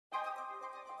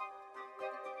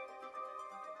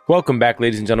Welcome back,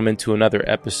 ladies and gentlemen, to another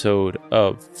episode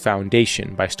of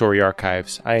Foundation by Story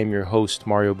Archives. I am your host,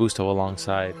 Mario Busto,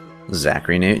 alongside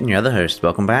Zachary Newton, your other host.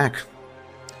 Welcome back.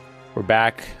 We're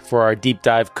back for our deep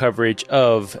dive coverage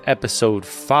of episode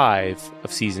 5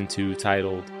 of season 2,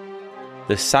 titled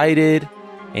The Sighted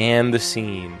and the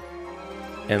Seen.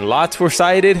 And lots were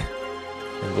sighted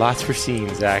and lots were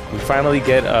seen, Zach. We finally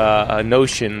get a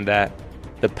notion that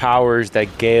the powers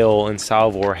that Gale and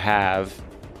Salvor have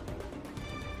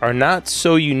are not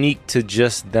so unique to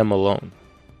just them alone.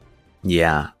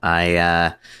 Yeah,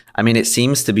 I mean, it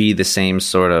seems to be the same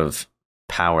sort of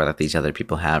power that these other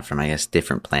people have from, I guess,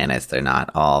 different planets. They're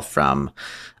not all from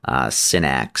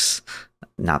Synax.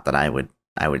 Not that I would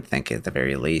think at the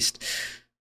very least.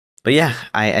 But yeah,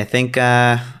 I think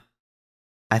they're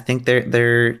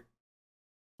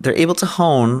able to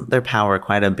hone their power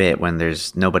quite a bit when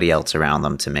there's nobody else around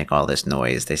them to make all this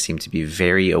noise. They seem to be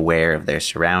very aware of their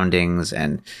surroundings,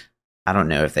 and I don't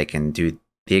know if they can do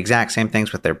the exact same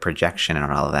things with their projection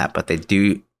and all of that, but they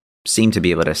do seem to be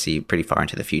able to see pretty far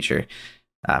into the future.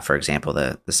 For example,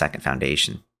 the second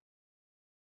Foundation.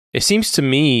 It seems to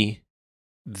me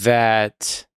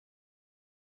that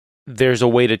there's a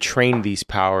way to train these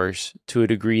powers to a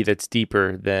degree that's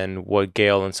deeper than what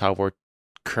Gale and Salvor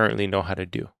currently know how to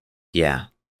do. Yeah,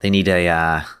 they need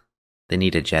a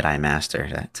Jedi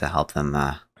master to help them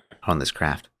hone this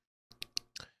craft.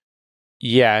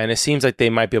 Yeah, and it seems like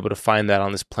they might be able to find that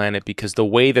on this planet because the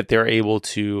way that they're able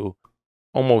to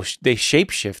they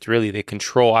shapeshift, really. They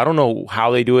control. I don't know how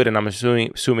they do it, and I'm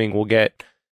assuming we'll get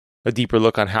a deeper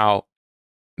look on how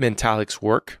mentalics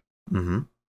work,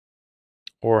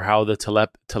 or how the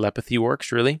telepathy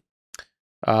works, really.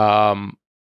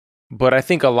 But I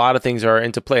think a lot of things are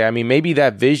into play. I mean, maybe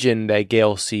that vision that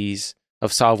Gale sees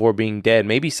of Salvor being dead,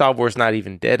 maybe Salvor's not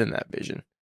even dead in that vision.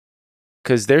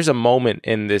 Because there's a moment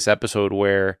in this episode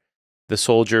where the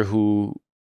soldier who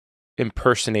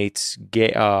impersonates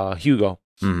Hugo,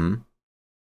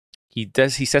 he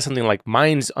says something like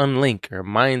 "minds unlink" or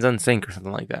 "minds unsync" or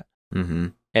something like that,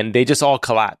 and they just all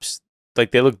collapse,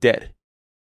 like they look dead.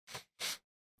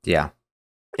 Yeah.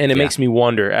 And it makes me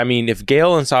wonder, I mean, if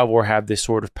Gale and Salvor have this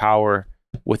sort of power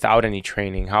without any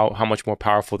training, how much more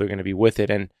powerful they're going to be with it.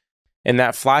 And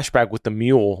that flashback with the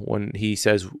mule, when he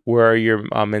says, "Where are your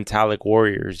mentalic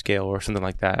warriors, Gale?" or something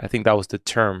like that. I think that was the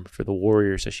term for the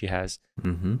warriors that she has.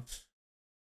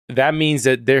 That means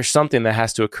that there's something that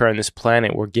has to occur on this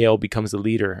planet where Gale becomes the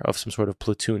leader of some sort of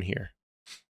platoon here.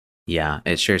 Yeah,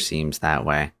 it sure seems that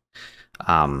way.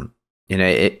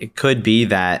 It could be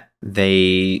that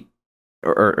they...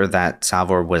 Or that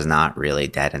Salvor was not really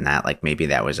dead in that. Like, maybe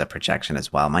that was a projection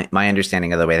as well. My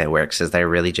understanding of the way that works is they're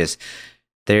really just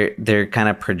they're kind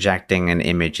of projecting an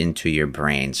image into your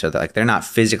brain, so that, like, they're not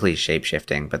physically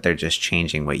shapeshifting, but they're just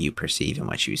changing what you perceive and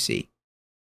what you see.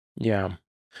 Yeah.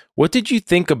 What did you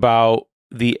think about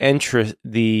the intro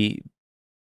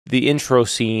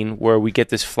scene where we get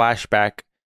this flashback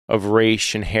of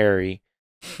Raish and Harry,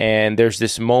 and there's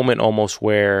this moment almost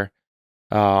where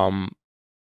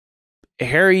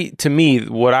Harry, to me,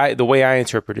 the way I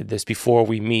interpreted this before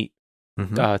we meet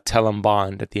Tellum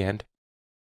Bond at the end,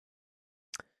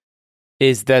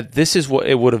 is that this is what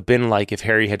it would have been like if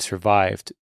Harry had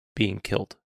survived being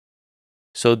killed.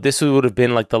 So this would have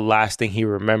been like the last thing he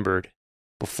remembered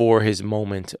before his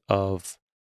moment of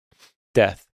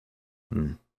death.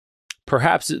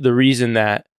 Perhaps the reason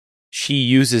that she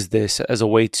uses this as a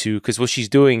way to, because what she's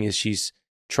doing is she's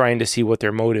trying to see what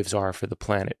their motives are for the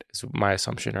planet, is my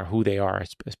assumption, or who they are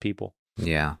as people.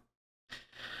 Yeah.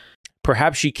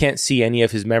 Perhaps she can't see any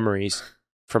of his memories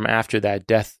from after that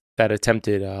death, that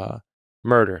attempted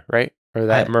murder, right? Or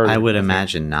that murder. I would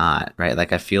imagine not, right?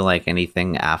 Like, I feel like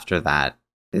anything after that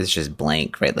is just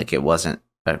blank, right? Like, it wasn't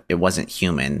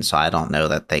human, so I don't know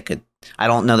that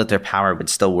their power would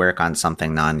still work on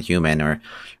something non-human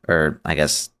or I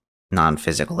guess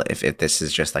non-physical. If this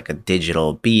is just like a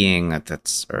digital being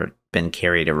that's or been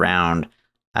carried around,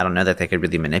 I don't know that they could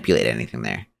really manipulate anything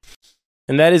there.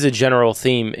 And that is a general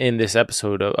theme in this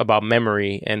episode about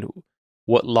memory and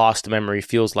what lost memory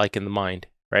feels like in the mind,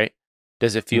 right?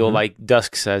 Does it feel like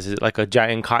Dusk says, is it like a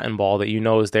giant cotton ball that you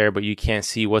know is there, but you can't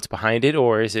see what's behind it?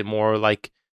 Or is it more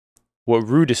like what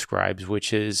Rue describes,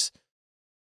 which is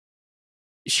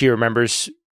she remembers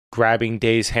grabbing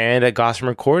Day's hand at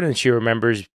Gossamer Court, and she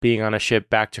remembers being on a ship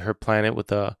back to her planet with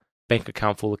a bank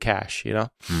account full of cash, you know?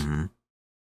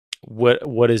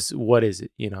 What is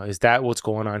it? You know, is that what's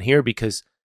going on here? Because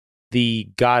the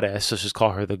goddess, let's just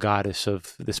call her the goddess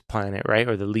of this planet, right?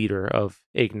 Or the leader of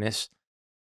Ignis,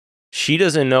 she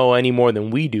doesn't know any more than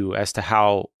we do as to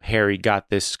how Harry got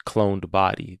this cloned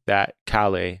body that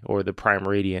Calais, or the Prime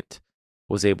Radiant,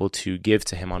 was able to give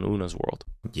to him on Una's world.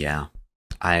 Yeah.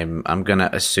 I'm gonna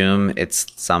assume it's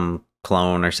some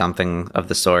clone or something of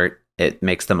the sort. It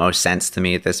makes the most sense to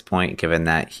me at this point, given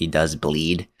that he does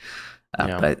bleed.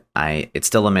 But it's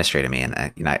still a mystery to me, and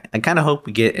I kind of hope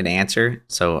we get an answer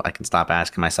so I can stop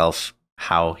asking myself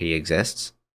how he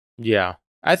exists. Yeah,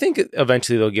 I think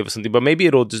eventually they'll give us something, but maybe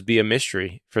it'll just be a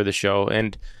mystery for the show.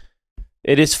 And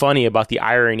it is funny about the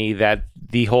irony that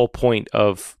the whole point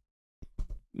of,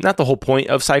 not the whole point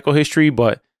of psychohistory,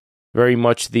 but very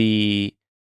much the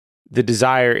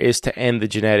desire is to end the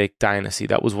genetic dynasty.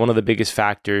 That was one of the biggest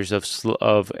factors of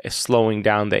slowing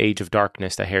down the Age of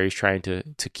Darkness that Harry's trying to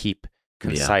keep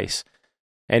concise. Yeah.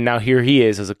 And now here he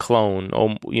is as a clone,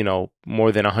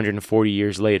 more than 140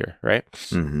 years later, right?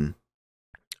 Mm-hmm.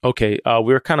 Okay,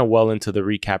 we're kind of well into the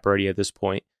recap already at this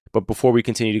point. But before we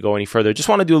continue to go any further, just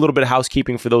want to do a little bit of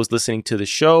housekeeping for those listening to the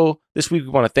show. This week, we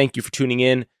want to thank you for tuning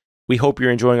in. We hope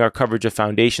you're enjoying our coverage of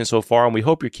Foundation so far, and we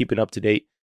hope you're keeping up to date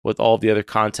with all the other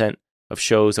content of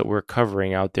shows that we're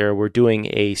covering out there. We're doing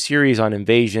a series on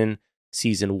Invasion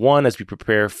Season 1 as we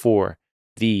prepare for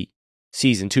the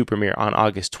Season 2 premiere on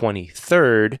August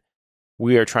 23rd.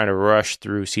 We are trying to rush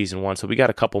through Season 1, so we got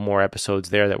a couple more episodes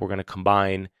there that we're going to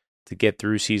combine to get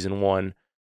through Season 1.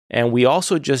 And we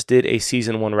also just did a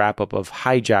Season 1 wrap-up of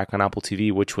Hijack on Apple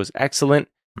TV, which was excellent.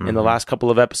 Mm-hmm. In the last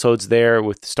couple of episodes there,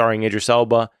 with starring Idris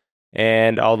Elba.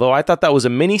 And although I thought that was a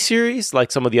mini-series,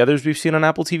 like some of the others we've seen on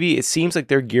Apple TV, it seems like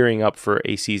they're gearing up for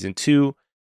a Season 2.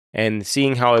 And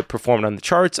seeing how it performed on the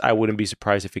charts, I wouldn't be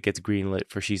surprised if it gets greenlit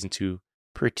for Season 2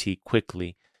 pretty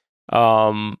quickly.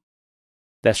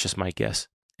 That's just my guess.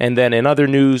 And then in other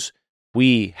news,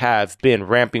 we have been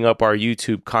ramping up our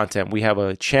YouTube content. We have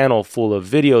a channel full of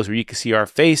videos where you can see our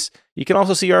face. You can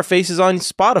also see our faces on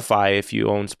Spotify if you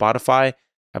own Spotify.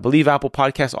 I believe Apple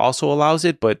Podcasts also allows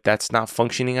it, but that's not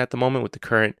functioning at the moment with the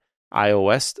current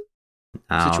iOS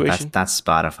situation. That's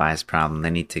Spotify's problem.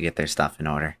 They need to get their stuff in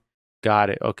order. Got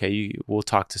it. Okay, we'll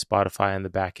talk to Spotify on the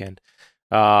back end.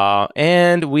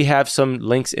 And we have some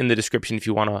links in the description if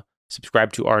you want to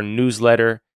subscribe to our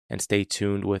newsletter and stay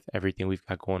tuned with everything we've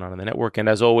got going on in the network. And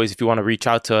as always, if you want to reach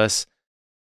out to us,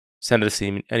 send us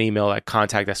an email at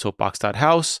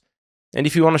contact@soapbox.house. And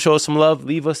if you want to show us some love,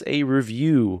 leave us a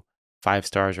review. 5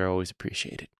 stars are always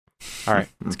appreciated. All right,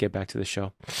 let's get back to the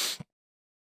show.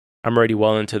 I'm already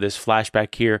well into this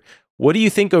flashback here. What do you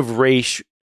think of Ra's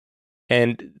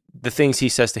and the things he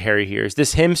says to Harry here? Is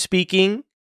this him speaking?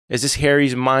 Is this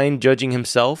Harry's mind judging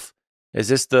himself? Is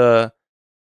this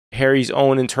Harry's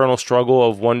own internal struggle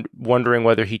of wondering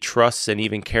whether he trusts and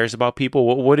even cares about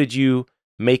people? What did you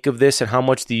make of this, and how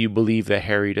much do you believe that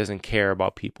Harry doesn't care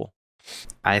about people?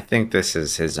 I think this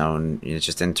is his own,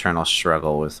 just internal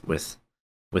struggle with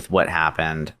what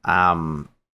happened. Now,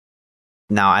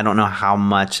 I don't know how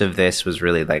much of this was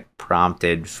really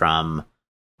prompted from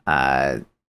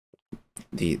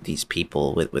these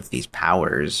people with these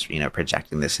powers,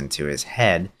 projecting this into his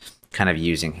head, kind of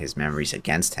using his memories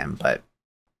against him. But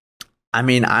I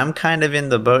mean, I'm kind of in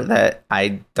the boat that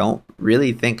I don't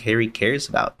really think Harry cares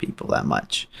about people that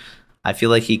much. I feel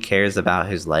like he cares about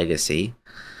his legacy.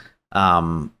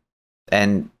 And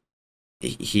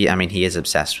he is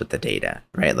obsessed with the data,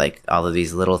 right? Like all of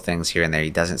these little things here and there. He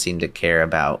doesn't seem to care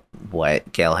about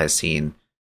what Gale has seen,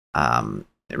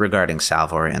 regarding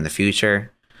Salvor in the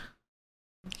future.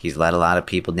 He's let a lot of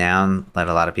people down, let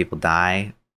a lot of people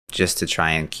die, just to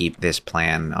try and keep this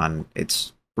plan on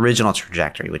its original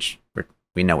trajectory, which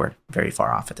we know we're very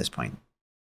far off at this point.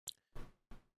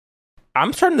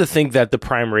 I'm starting to think that the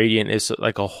Prime Radiant is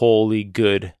like a wholly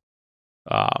good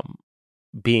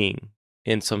being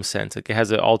in some sense. Like it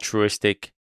has an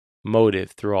altruistic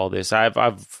motive through all this. I've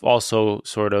also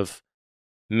sort of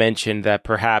mentioned that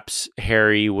perhaps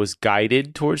Harry was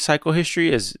guided towards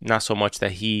psychohistory, as not so much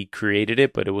that he created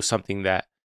it, but it was something that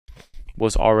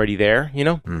was already there,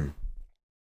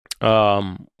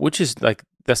 which is like,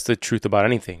 that's the truth about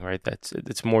anything, right?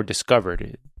 It's more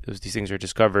discovered. These things are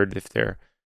discovered if they're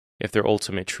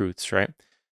ultimate truths, right?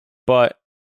 But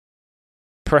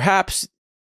perhaps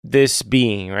this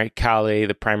being, right, Calais,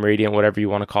 the Prime Radiant, whatever you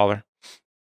want to call her,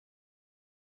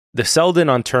 the Selden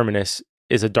on Terminus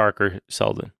is a darker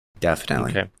Selden.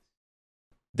 Definitely. Okay.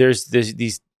 There's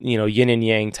these, yin and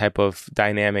yang type of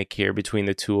dynamic here between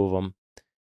the two of them.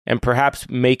 And perhaps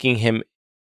making him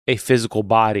a physical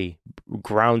body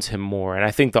grounds him more. And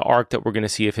I think the arc that we're going to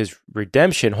see of his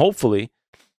redemption, hopefully,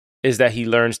 is that he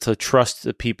learns to trust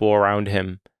the people around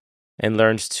him and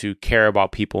learns to care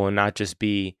about people and not just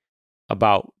be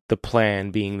about the plan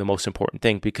being the most important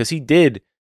thing, because he did,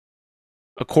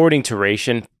 according to Raish,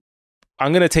 and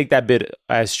I'm going to take that bit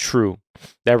as true,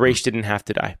 that Raish didn't have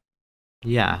to die.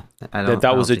 Yeah.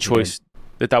 That was a choice,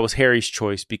 that was Harry's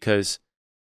choice, because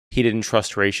he didn't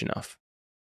trust Raish enough.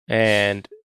 And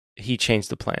he changed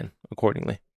the plan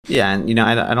accordingly. Yeah, and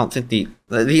I don't think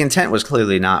the intent was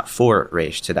clearly not for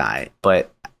Raish to die,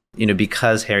 but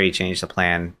because Harry changed the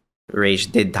plan, Raish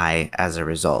did die as a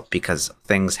result, because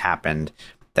things happened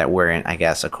that weren't, I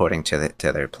guess, according to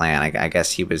their plan. I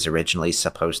guess he was originally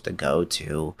supposed to go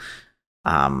to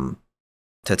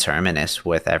Terminus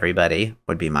with everybody,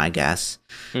 would be my guess.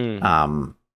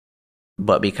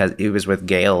 But because he was with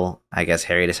Gale, I guess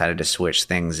Harry decided to switch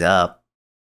things up,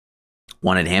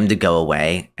 wanted him to go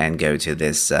away and go to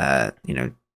this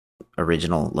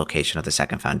original location of the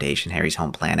Second Foundation, Harry's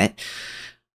home planet.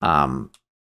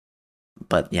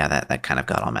 But yeah, that kind of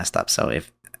got all messed up. So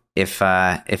if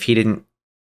Harry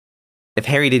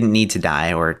didn't need to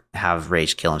die or have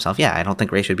Raish kill himself, yeah, I don't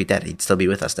think Raish would be dead. He'd still be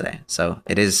with us today. So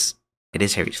it is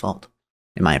Harry's fault,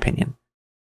 in my opinion.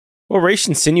 Well, Raish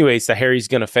insinuates that Harry's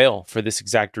going to fail for this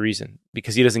exact reason,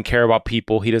 because he doesn't care about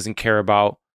people. He doesn't care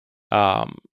about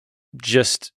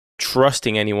just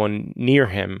trusting anyone near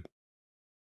him.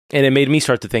 And it made me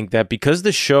start to think that because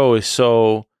the show is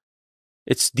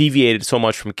it's deviated so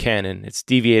much from canon, it's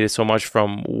deviated so much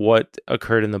from what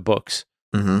occurred in the books.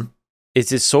 Mm-hmm.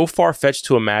 Is it so far-fetched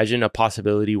to imagine a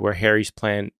possibility where Harry's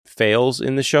plan fails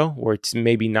in the show, where it's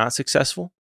maybe not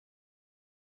successful?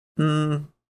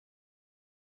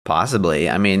 Possibly.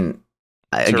 I mean,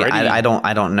 I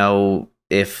don't know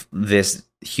if this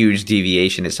huge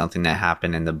deviation is something that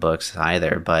happened in the books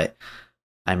either, but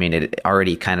I mean, it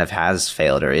already kind of has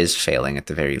failed or is failing at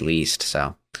the very least.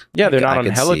 So yeah, they're not on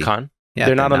Helicon. Yeah,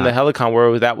 they're not on the Helicon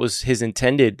where that was his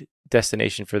intended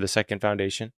destination for the Second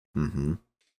Foundation. Mm-hmm.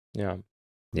 Yeah.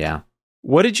 Yeah.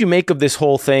 What did you make of this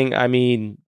whole thing? I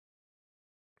mean,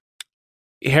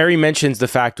 Harry mentions the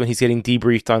fact when he's getting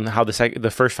debriefed on how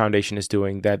the First Foundation is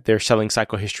doing, that they're selling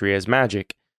psychohistory as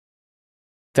magic,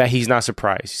 that he's not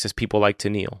surprised. He says people like to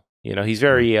kneel. He's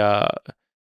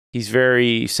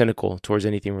very cynical towards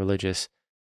anything religious.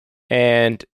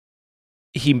 And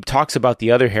he talks about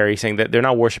the other Harry, saying that they're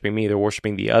not worshiping me, they're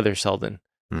worshiping the other Selden.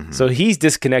 Mm-hmm. So he's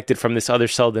disconnected from this other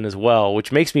Selden as well,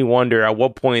 which makes me wonder at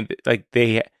what point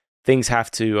things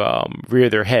have to rear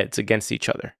their heads against each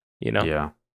other. Yeah.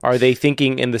 Are they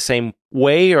thinking in the same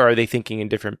way, or are they thinking in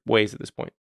different ways at this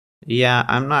point? Yeah,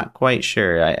 I'm not quite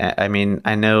sure. I mean,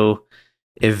 I know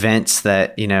events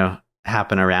that,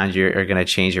 happen around you are going to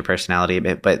change your personality a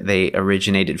bit, but they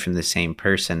originated from the same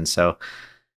person. So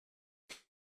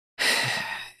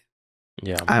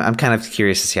yeah, I'm kind of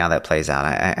curious to see how that plays out.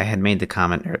 I had made the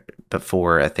comment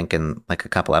before, I think in like a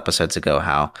couple episodes ago,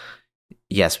 how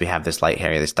yes, we have this light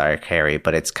Harry, this dark Harry,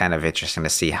 but it's kind of interesting to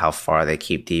see how far they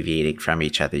keep deviating from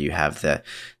each other. You have the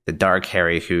dark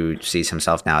Harry who sees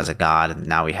himself now as a god, and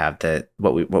now we have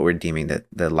what we're deeming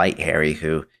the light Harry,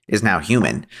 who is now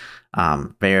human,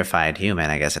 verified human,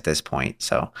 I guess, at this point.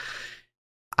 So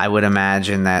I would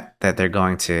imagine that they're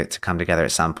going to come together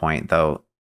at some point, though.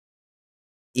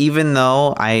 Even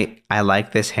though I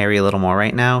like this Harry a little more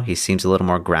right now, he seems a little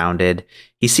more grounded.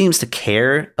 He seems to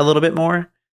care a little bit more.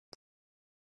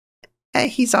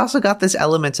 He's also got this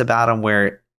element about him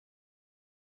where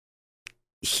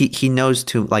he knows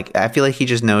too, like, I feel like he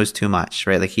just knows too much,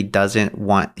 right? Like he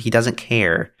doesn't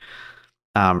care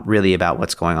really about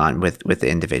what's going on with the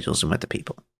individuals and with the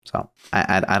people. So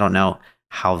I don't know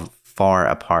how far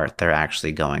apart they're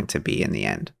actually going to be in the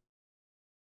end.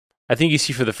 I think you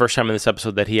see for the first time in this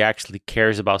episode that he actually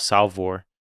cares about Salvor,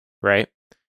 right?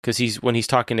 Because when he's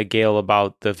talking to Gale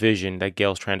about the vision that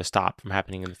Gale's trying to stop from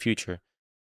happening in the future.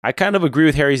 I kind of agree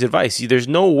with Harry's advice. There's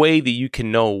no way that you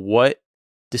can know what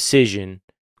decision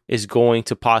is going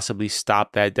to possibly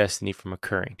stop that destiny from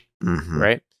occurring,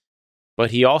 right?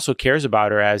 But he also cares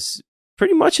about her as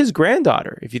pretty much his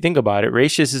granddaughter. If you think about it,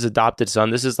 Raish is his adopted son.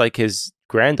 This is like his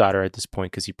granddaughter at this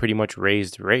point because he pretty much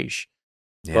raised Raish.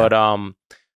 Yeah. But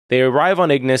they arrive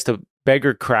on Ignis. The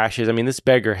beggar crashes. I mean, this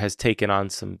beggar has taken on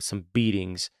some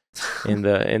beatings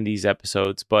in these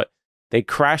episodes, but they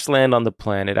crash land on the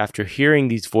planet after hearing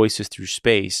these voices through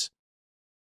space,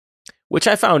 which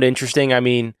I found interesting. I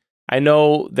mean, I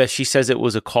know that she says it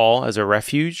was a call as a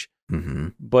refuge,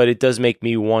 but it does make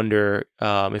me wonder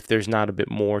if there's not a bit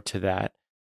more to that.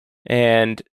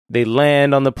 And they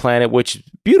land on the planet, which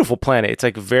beautiful planet. It's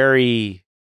like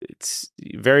it's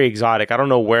very exotic. I don't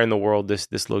know where in the world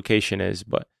this location is,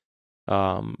 but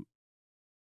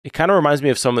it kind of reminds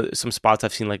me of some spots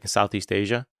I've seen like in Southeast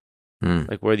Asia. Mm.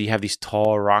 like where you have these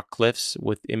tall rock cliffs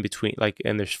with in between, like,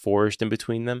 and there's forest in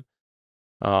between them.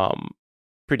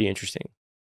 Pretty interesting.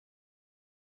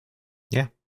 Yeah.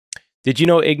 Did you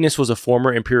know Ignis was a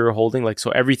former Imperial holding? Like,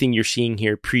 so everything you're seeing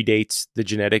here predates the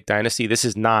Genetic Dynasty. This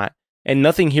is not, and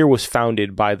nothing here was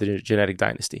founded by the Genetic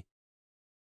Dynasty.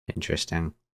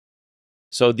 Interesting.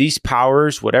 So these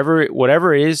powers, whatever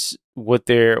it is, what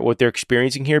they're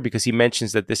experiencing here, because he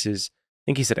mentions that this is, I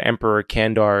think he said Emperor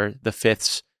Kandar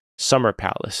V's summer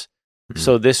palace.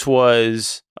 So this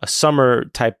was a summer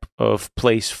type of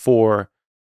place for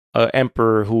an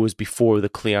emperor who was before the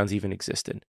Cleons even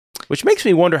existed, which makes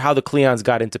me wonder how the Cleons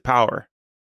got into power.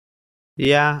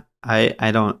 Yeah,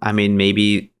 I mean,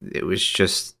 maybe it was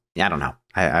just, I don't know.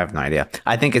 I have no idea.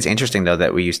 I think it's interesting, though,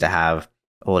 that we used to have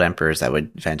old emperors that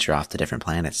would venture off to different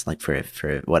planets, like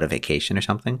for what, a vacation or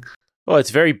something. Well, it's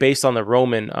very based on the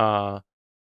Roman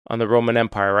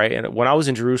Empire, right? And when I was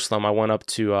in Jerusalem, I went up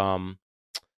to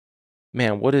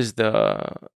what is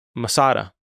the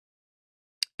Masada?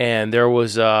 And there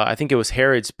was I think it was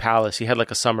Herod's palace. He had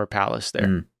like a summer palace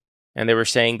there. And they were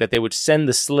saying that they would send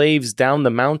the slaves down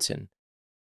the mountain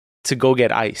to go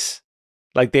get ice.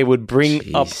 Like they would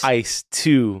bring up ice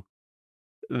to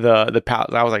the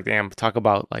palace. I was like, damn, talk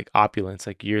about like opulence.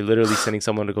 Like you're literally sending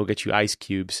someone to go get you ice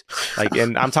cubes. Like,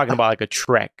 and I'm talking about like a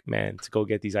trek, man, to go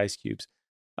get these ice cubes.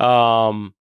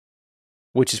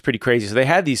 Which is pretty crazy. So they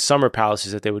had these summer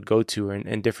palaces that they would go to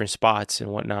in different spots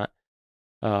and whatnot.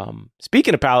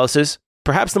 Speaking of palaces,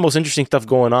 perhaps the most interesting stuff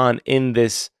going on in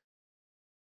this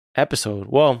episode.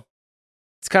 Well,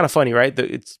 it's kind of funny, right?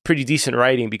 It's pretty decent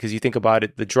writing because you think about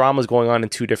it, the drama's going on in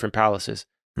two different palaces.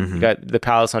 You got the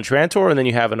palace on Trantor, and then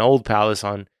you have an old palace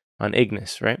on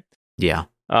Ignis, right? Yeah.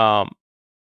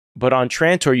 But on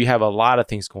Trantor, you have a lot of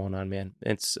things going on, man.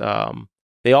 It's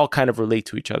they all kind of relate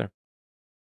to each other.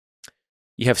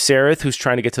 You have Sareth, who's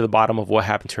trying to get to the bottom of what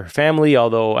happened to her family,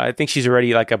 although I think she's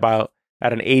already like about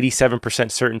at an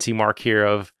 87% certainty mark here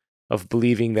of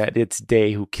believing that it's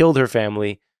Day who killed her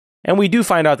family. And we do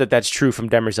find out that that's true from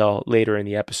Demerzel later in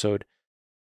the episode.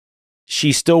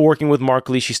 She's still working with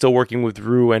Markley. She's still working with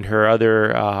Rue and her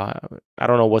other, I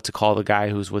don't know what to call the guy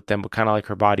who's with them, but kind of like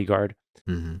her bodyguard.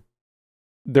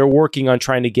 They're working on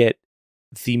trying to get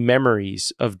the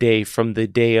memories of Day from the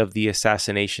day of the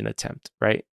assassination attempt,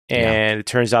 right? And it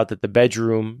turns out that the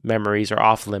bedroom memories are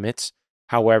off limits.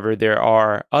 However, there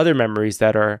are other memories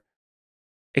that are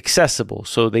accessible.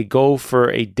 So they go for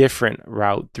a different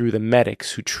route through the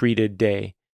medics who treated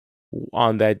Day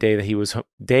on that day that he was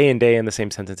day and day in the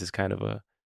same sentence is kind of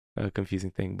a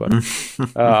confusing thing, but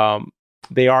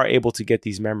they are able to get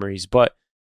these memories. But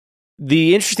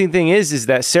the interesting thing is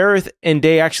that Sareth and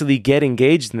Day actually get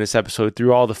engaged in this episode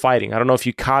through all the fighting. I don't know if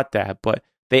you caught that, but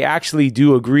they actually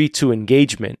do agree to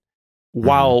engagement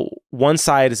while one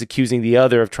side is accusing the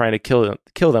other of trying to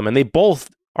kill them, and they both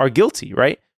are guilty,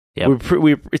 right? Yep.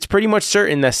 It's pretty much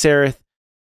certain that Sareth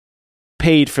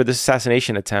paid for this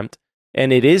assassination attempt,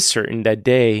 and it is certain that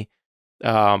Day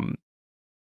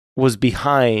was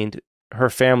behind her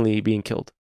family being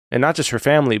killed, and not just her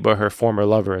family, but her former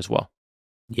lover as well.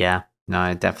 Yeah, no,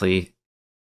 it's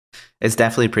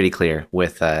definitely pretty clear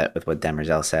with what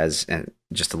Demerzel says, and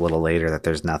just a little later that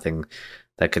there's nothing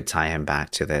that could tie him back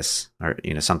to this, or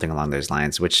something along those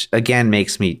lines. Which again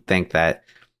makes me think that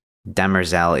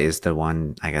Demerzel is the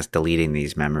one, I guess, deleting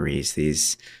these memories,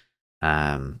 these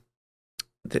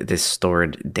this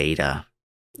stored data.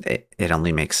 It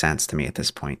only makes sense to me at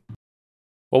this point.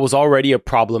 What was already a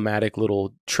problematic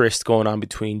little tryst going on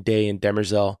between Day and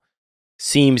Demerzel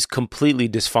seems completely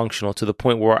dysfunctional to the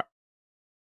point where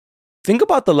think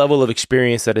about the level of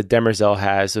experience that a Demerzel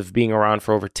has of being around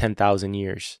for over 10,000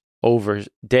 years over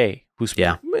Day, who's,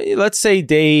 let's say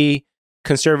Day,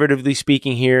 conservatively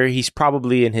speaking here, he's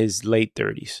probably in his late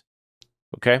 30s.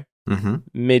 Okay?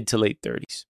 Mid to late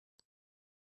 30s.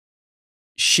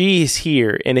 She is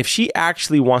here, and if she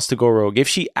actually wants to go rogue, if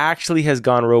she actually has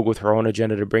gone rogue with her own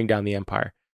agenda to bring down the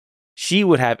Empire, she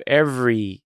would have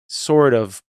every sort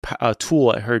of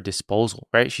tool at her disposal,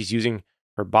 right? She's using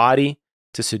her body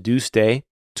to seduce Day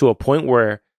to a point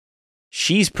where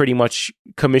she's pretty much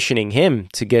commissioning him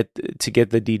to get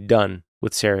the deed done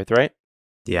with Sareth, right?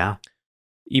 Yeah.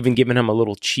 Even giving him a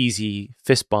little cheesy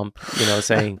fist bump,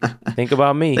 saying, think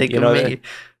about me. Think of me.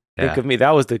 Think of me.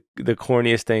 That was the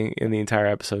corniest thing in the entire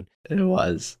episode. It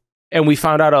was. And we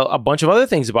found out a bunch of other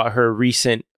things about her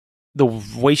the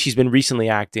way she's been recently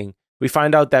acting. We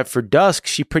find out that for Dusk,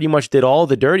 she pretty much did all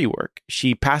the dirty work.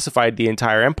 She pacified the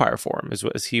entire Empire for him,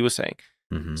 as he was saying.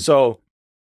 So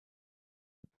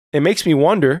it makes me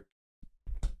wonder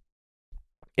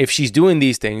if she's doing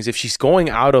these things, if she's going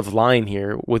out of line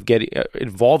here with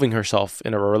involving herself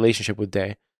in a relationship with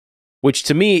Day, which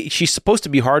to me, she's supposed to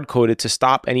be hard-coded to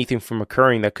stop anything from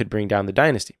occurring that could bring down the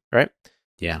dynasty, right?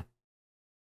 Yeah.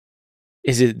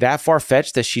 Is it that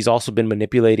far-fetched that she's also been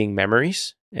manipulating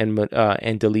memories and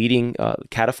deleting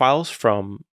cataphiles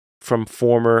from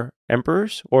former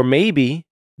emperors? Or maybe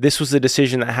this was a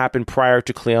decision that happened prior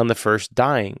to Cleon the First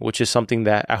dying, which is something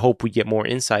that I hope we get more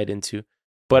insight into.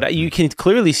 But you can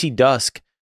clearly see Dusk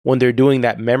when they're doing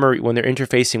that memory, when they're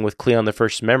interfacing with Cleon the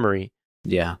First's memory.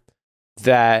 Yeah.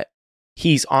 That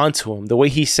he's onto him. The way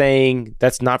he's saying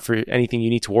that's not for anything you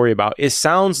need to worry about. It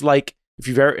sounds like if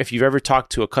you've ever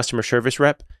talked to a customer service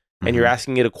rep and you're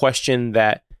asking it a question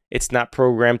that it's not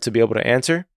programmed to be able to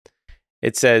answer,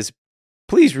 it says,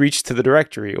 please reach to the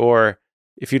directory, or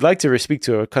if you'd like to speak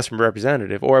to a customer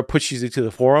representative, or it puts you to the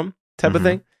forum type of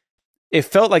thing. It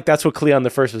felt like that's what Cleon the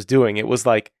First was doing. It was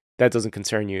like, that doesn't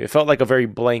concern you. It felt like a very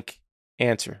blank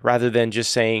answer rather than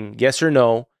just saying yes or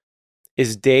no.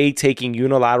 Is Day taking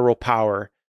unilateral power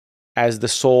as the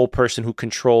sole person who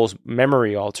controls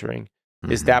memory altering?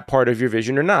 Is that part of your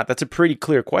vision or not? That's a pretty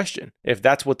clear question. If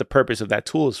that's what the purpose of that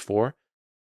tool is for,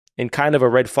 and kind of a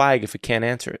red flag if it can't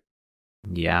answer it.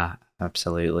 Yeah,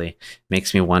 absolutely.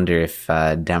 Makes me wonder if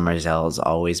Demerzel's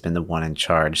always been the one in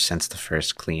charge since the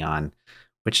first Cleon,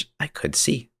 which I could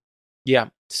see. Yeah,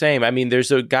 same. I mean,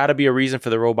 there's got to be a reason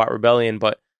for the robot rebellion,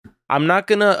 but I'm not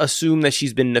going to assume that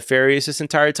she's been nefarious this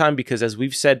entire time because, as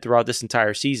we've said throughout this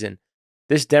entire season,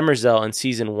 this Demerzel and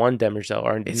season 1 Demerzel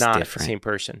are not different. The same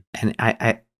person. And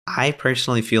I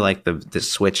personally feel like the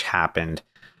switch happened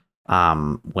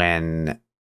when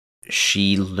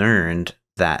she learned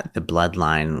that the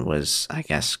bloodline was, I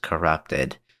guess,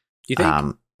 corrupted. You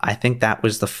think? I think that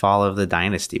was the fall of the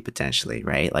dynasty, potentially,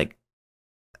 right? Like,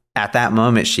 at that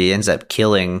moment, she ends up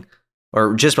killing,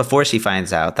 or just before she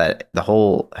finds out that the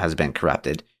whole has been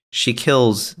corrupted, she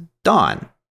kills Dawn,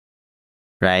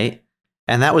 right?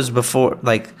 And that was before,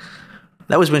 like,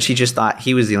 that was when she just thought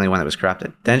he was the only one that was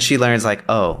corrupted. Then she learns, like,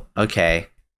 oh, okay,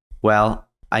 well,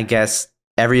 I guess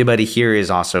everybody here is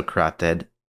also corrupted.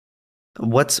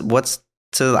 What's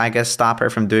to, I guess, stop her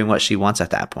from doing what she wants at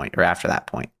that point or after that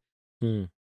point?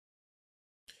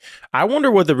 I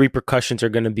wonder what the repercussions are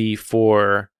going to be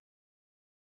for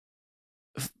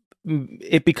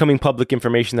it becoming public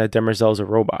information that Demerzel is a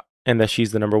robot and that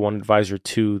she's the number one advisor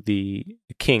to the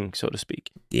king, so to speak.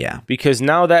 Yeah. Because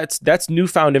now that's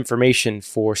newfound information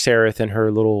for Sareth and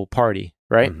her little party,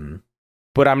 right?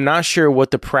 But I'm not sure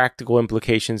what the practical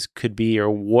implications could be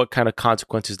or what kind of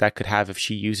consequences that could have if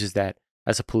she uses that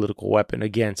as a political weapon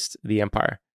against the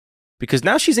Empire. Because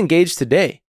now she's engaged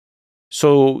today.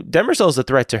 So Demerzel is a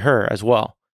threat to her as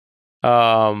well.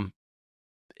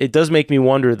 It does make me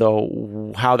wonder,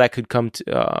 though, how that could come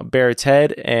to bear its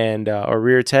head and or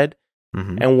rear its head,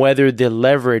 and whether the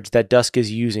leverage that Dusk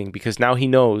is using, because now he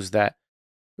knows that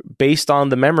based on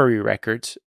the memory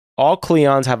records, all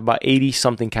Cleons have about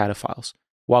 80-something cataphiles,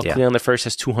 while Cleon the First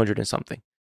has 200 and something.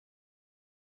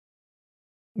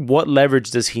 What leverage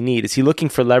does he need? Is he looking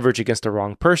for leverage against the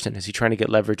wrong person? Is he trying to get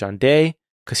leverage on Day?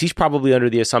 Because he's probably under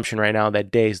the assumption right now that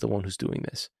Day is the one who's doing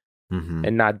this,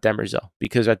 and not Demerzel.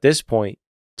 Because at this point,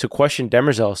 to question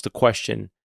Demerzel is to question,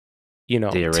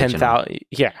 10,000.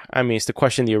 Yeah, I mean, it's to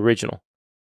question the original.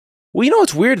 Well,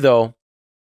 what's weird, though?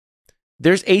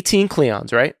 There's 18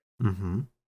 Cleons, right?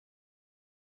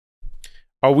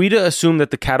 Are we to assume that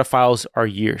the cataphiles are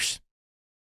years?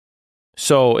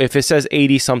 So if it says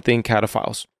 80-something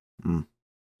cataphiles,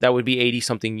 that would be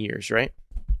 80-something years, right?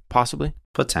 Possibly?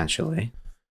 Potentially.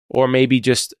 Or maybe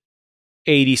just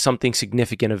 80-something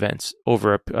significant events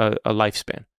over a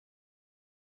lifespan.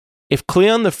 If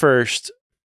Cleon the First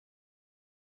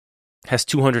has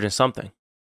 200 and something,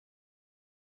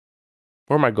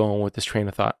 where am I going with this train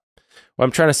of thought? What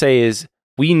I'm trying to say is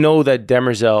we know that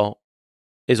Demerzel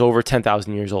is over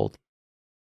 10,000 years old,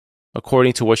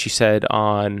 according to what she said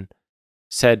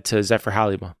to Zephyr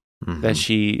Halima, that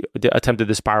she attempted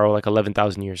the spiral like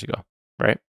 11,000 years ago,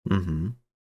 right? So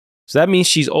that means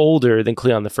she's older than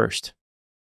Cleon the First.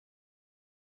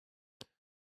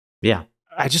 Yeah.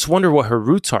 I just wonder what her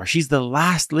roots are. She's the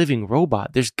last living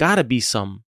robot. There's got to be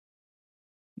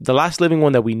the last living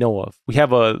one that we know of. We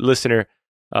have a listener,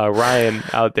 Ryan,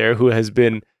 out there who has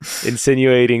been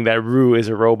insinuating that Rue is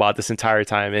a robot this entire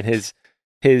time, and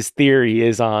his theory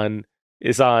is on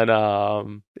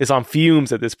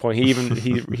fumes at this point.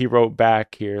 He wrote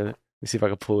back here. Let me see if I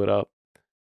can pull it up.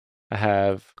 I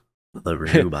have the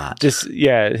robot.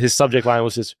 His subject line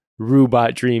was just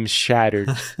Rubot dreams shattered.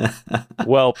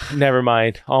 Well, never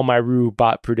mind. All my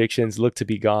Rubot predictions look to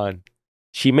be gone.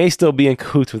 She may still be in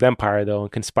cahoots with Empire, though,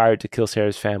 and conspired to kill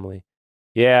Sarah's family.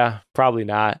 Yeah, probably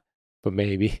not, but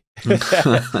maybe.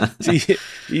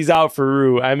 He's out for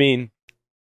Rue. I mean,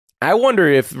 I wonder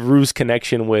if Rue's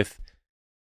connection with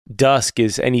Dusk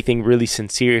is anything really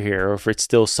sincere here, or if it's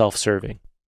still self-serving.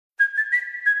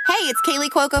 Hey, it's Kaylee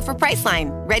Cuoco for Priceline.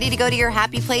 Ready to go to your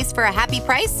happy place for a happy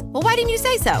price? Well, why didn't you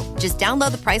say so? Just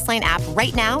download the Priceline app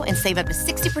right now and save up to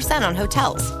 60% on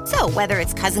hotels. So whether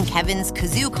it's Cousin Kevin's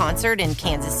Kazoo concert in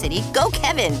Kansas City, go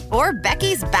Kevin, or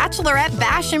Becky's Bachelorette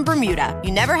Bash in Bermuda,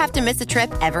 you never have to miss a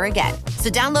trip ever again. So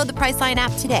download the Priceline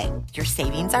app today. Your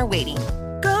savings are waiting.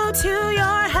 Go to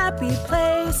your happy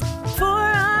place for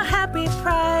a happy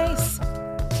price.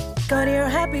 Go to your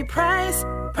happy price,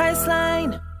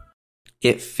 Priceline.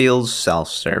 It feels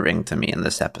self-serving to me in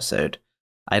this episode.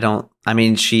 I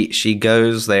mean, she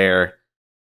goes there,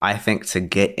 I think, to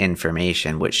get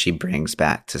information, which she brings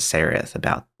back to Sareth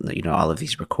about, you know, all of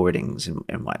these recordings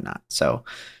and whatnot. So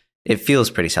it feels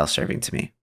pretty self-serving to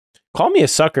me. Call me a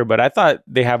sucker, but I thought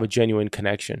they have a genuine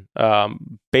connection.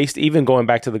 Based even going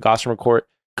back to the Gossamer Court,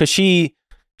 because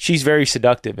she's very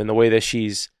seductive in the way that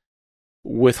she's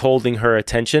withholding her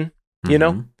attention, you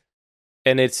know?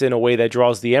 And it's in a way that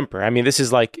draws the Emperor. I mean, this is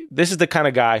the kind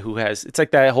of guy who has, it's like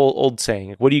that whole old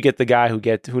saying, what do you get the guy who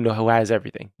has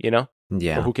everything, you know?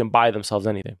 Yeah. Or who can buy themselves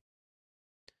anything.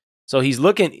 So he's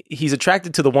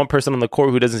attracted to the one person on the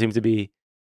court who doesn't seem to be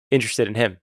interested in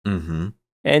him. Mm-hmm.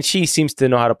 And she seems to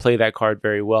know how to play that card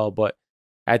very well. But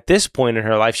at this point in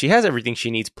her life, she has everything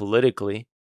she needs politically.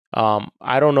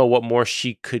 I don't know what more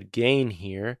she could gain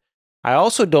here. I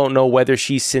also don't know whether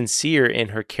she's sincere in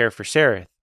her care for Sareth.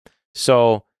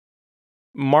 So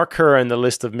mark her in the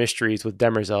list of mysteries with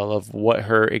Demerzel of what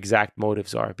her exact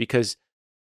motives are. Because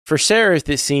for Sareth,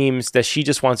 it seems that she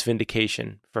just wants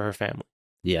vindication for her family.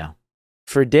 Yeah.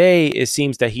 For Day, it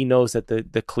seems that he knows that the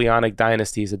Cleonic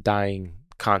dynasty is a dying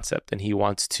concept and he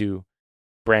wants to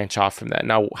branch off from that.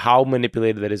 Now, how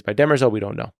manipulated that is by Demerzel, we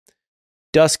don't know.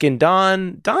 Dusk and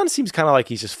Dawn seems kind of like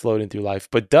he's just floating through life.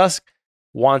 But Dusk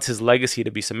wants his legacy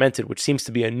to be cemented, which seems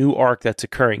to be a new arc that's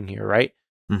occurring here, right?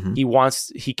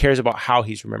 Mm-hmm. He cares about how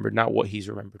he's remembered, not what he's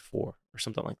remembered for, or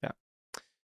something like that.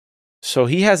 So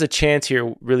he has a chance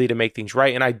here really to make things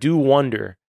right. And I do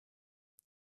wonder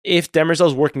if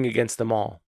Demerzel's working against them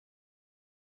all,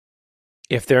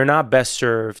 if they're not best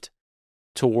served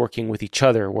to working with each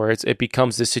other, where it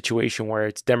becomes this situation where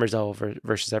it's Demerzel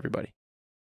versus everybody.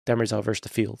 Demerzel versus the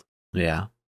field. Yeah.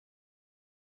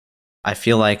 I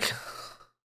feel like,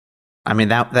 I mean,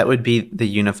 that would be the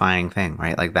unifying thing,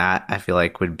 right? Like that, I feel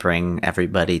like would bring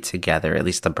everybody together, at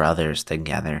least the brothers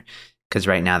together. Because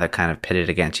right now they're kind of pitted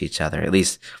against each other, at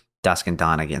least Dusk and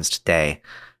Dawn against Day.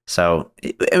 So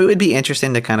it would be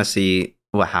interesting to kind of see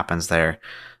what happens there.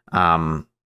 And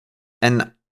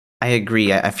I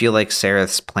agree. I feel like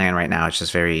Sareth's plan right now is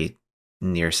just very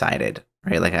nearsighted,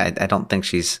 right? Like I don't think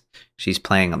she's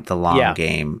playing the long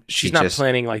game. She's not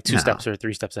planning like two steps or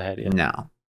three steps ahead. Yeah. No.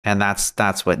 And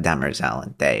that's what Demerzel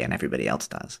and Day and everybody else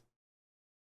does.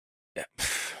 Yeah.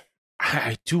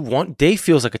 I do want... Day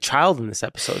feels like a child in this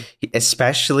episode.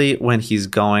 Especially when he's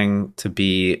going to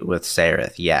be with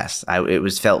Sareth. Yes.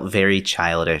 It felt very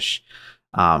childish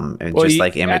and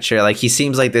like immature. Like he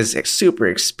seems like this super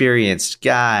experienced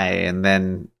guy and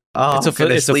then, I'm going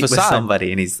to sleep with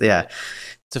somebody. And he's, yeah.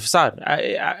 It's a facade.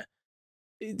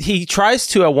 He tries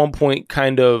to at one point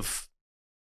kind of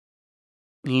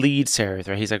lead Sareth,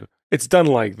 right? He's like, it's done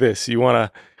like this. You want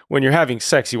to... When you're having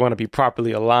sex, you want to be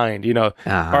properly aligned, you know,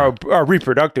 or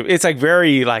reproductive. It's like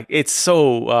very like, it's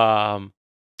so,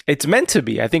 it's meant to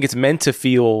be. I think it's meant to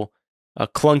feel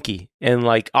clunky and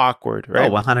like awkward,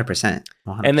 right? Oh, 100%.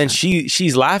 And then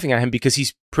she's laughing at him because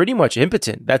he's pretty much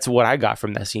impotent. That's what I got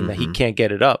from that scene, that he can't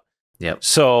get it up. Yep.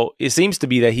 So it seems to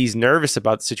be that he's nervous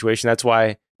about the situation. That's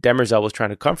why Demerzel was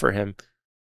trying to comfort him.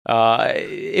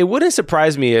 It wouldn't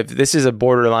surprise me if this is a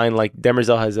borderline, like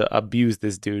Demerzel has abused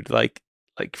this dude, like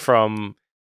from,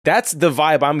 that's the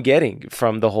vibe I'm getting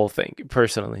from the whole thing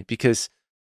personally, because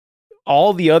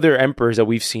all the other emperors that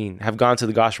we've seen have gone to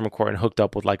the Gossamer Court and hooked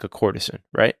up with like a courtesan,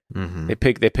 right? Mm-hmm.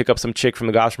 They pick up some chick from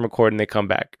the Gossamer Court and they come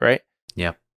back, right?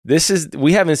 Yep.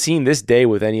 We haven't seen this Day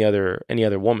with any other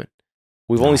woman.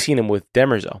 We've only seen him with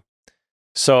Demerzel.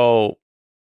 So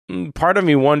part of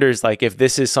me wonders like if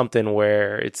this is something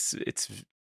where it's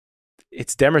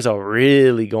Demerzel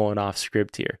really going off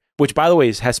script here, which by the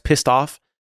way has pissed off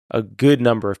a good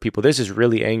number of people. There's this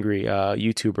really angry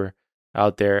YouTuber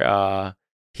out there.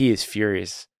 He is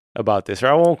furious about this. Or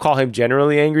I won't call him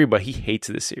generally angry, but he hates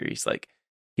this series. Like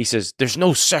he says, there's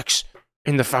no sex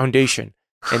in the Foundation.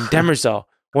 And Demerzel,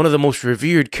 one of the most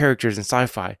revered characters in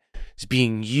sci-fi, is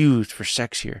being used for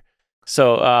sex here.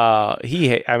 So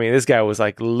this guy was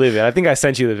like livid. I think I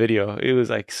sent you the video. It was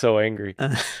like so angry.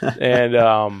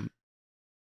 And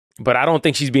but I don't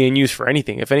think she's being used for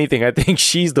anything. If anything, I think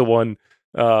she's the one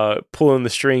pulling the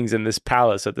strings in this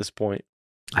palace at this point.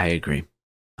 I agree.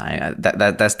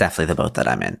 That's definitely the boat that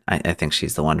I'm in. I think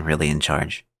she's the one really in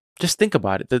charge. Just think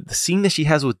about it. The scene that she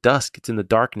has with Dusk, it's in the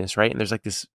darkness, right? And there's like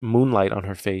this moonlight on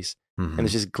her face. Mm-hmm. And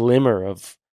there's this glimmer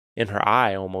of in her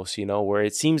eye almost, where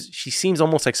she seems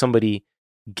almost like somebody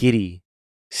giddy,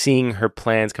 seeing her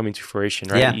plans coming to fruition,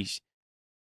 right?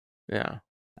 Yeah.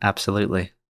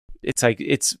 Absolutely. It's like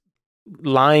it's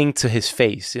lying to his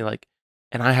face, like,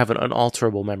 and I have an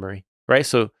unalterable memory, right?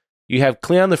 So you have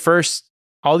Cleon the First,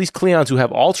 all these Cleons who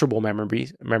have alterable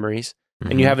memories,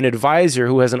 and you have an advisor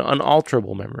who has an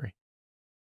unalterable memory.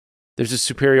 There's a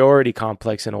superiority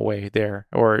complex in a way there,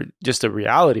 or just a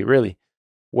reality, really,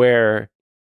 where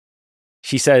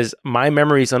she says, my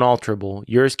memory is unalterable.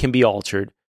 Yours can be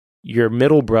altered. Your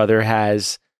middle brother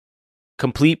has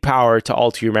complete power to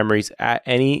alter your memories at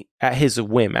his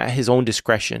whim, at his own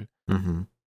discretion. Mm-hmm.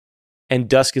 And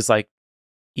Dusk is like,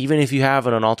 even if you have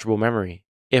an unalterable memory,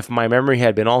 if my memory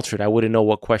had been altered, I wouldn't know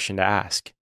what question to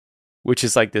ask. Which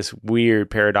is like this weird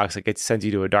paradox. Like it sends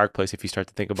you to a dark place if you start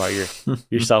to think about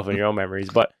yourself and your own memories.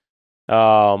 But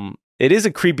it is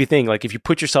a creepy thing. Like if you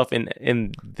put yourself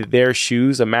in their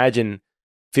shoes, imagine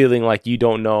feeling like you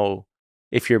don't know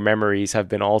if your memories have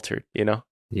been altered,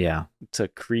 Yeah. It's a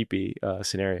creepy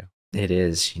scenario. It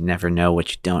is. You never know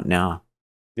what you don't know.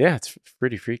 Yeah, it's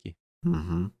pretty freaky.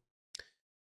 Mm-hmm.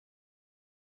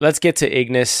 Let's get to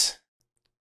Ignis.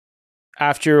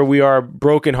 After we are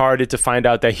brokenhearted to find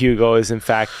out that Hugo is in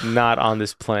fact not on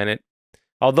this planet.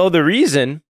 Although the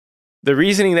reasoning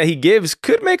that he gives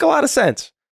could make a lot of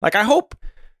sense. Like I hope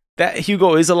that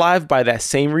Hugo is alive by that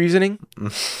same reasoning,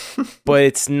 but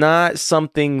it's not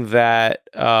something that,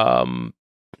 what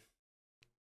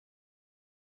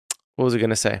was I going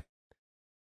to say?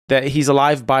 That he's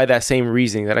alive by that same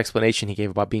reasoning, that explanation he gave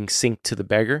about being synced to the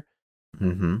beggar,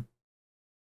 mm-hmm.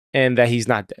 and that he's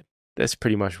not dead. That's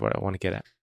pretty much what I want to get at.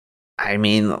 I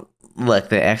mean, look,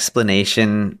 the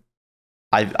explanation,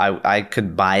 I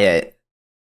could buy it,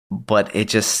 but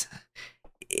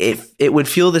it would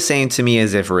feel the same to me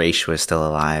as if Raish was still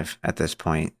alive at this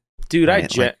point. Dude,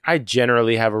 right? I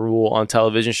generally have a rule on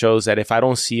television shows that if I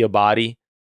don't see a body,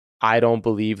 I don't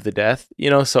believe the death.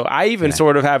 So I even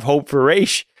sort of have hope for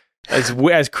Raish.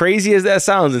 As crazy as that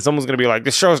sounds, and someone's going to be like,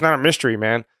 this show's not a mystery,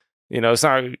 man. It's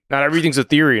not everything's a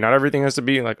theory. Not everything has to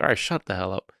be like, all right, shut the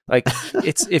hell up. Like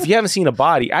it's, if you haven't seen a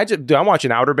body, I'm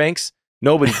watching Outer Banks.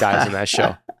 Nobody dies in that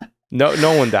show.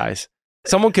 No one dies.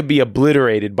 Someone could be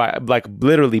obliterated by like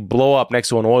literally blow up next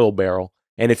to an oil barrel.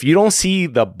 And if you don't see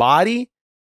the body,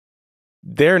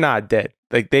 they're not dead.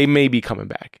 Like they may be coming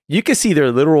back. You can see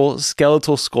their literal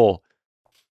skeletal skull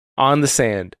on the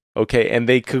sand. Okay. And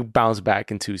they could bounce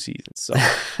back in 2 seasons. So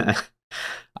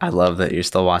I love that you're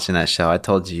still watching that show. I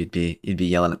told you you'd be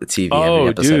yelling at the TV every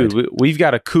episode. Dude, we've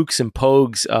got a Kooks and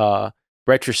Pogues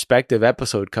retrospective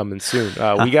episode coming soon.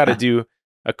 We got to do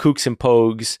a Kooks and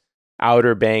Pogues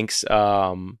Outer Banks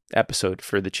episode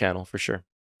for the channel for sure.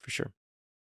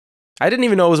 I didn't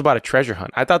even know it was about a treasure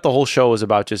hunt. I thought the whole show was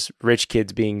about just rich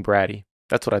kids being bratty.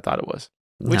 That's what I thought it was,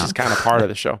 which is kind of part of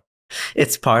the show.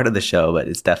 It's part of the show, but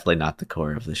it's definitely not the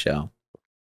core of the show.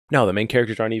 No, the main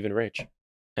characters aren't even rich.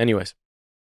 Anyways.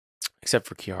 Except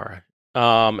for Kiara.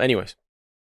 Anyways.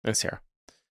 And Sarah.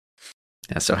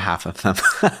 Yeah, so half of them.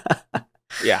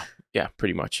 Yeah,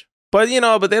 pretty much. But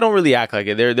but they don't really act like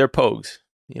it. They're Pogues.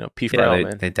 P for L,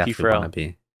 man. They definitely want to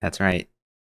be. That's right.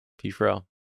 P for L.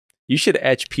 You should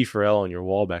etch P for L on your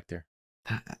wall back there.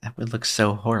 That would look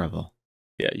so horrible.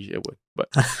 Yeah, it would. But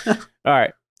all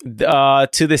right.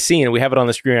 To the scene. We have it on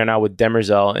the screen right now with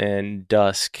Demerzel and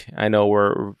Dusk. I know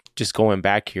we're just going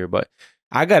back here, but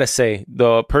I gotta say,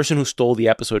 the person who stole the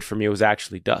episode for me was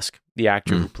actually Dusk, the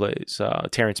actor who plays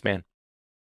Terrence Mann.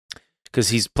 Because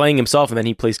he's playing himself and then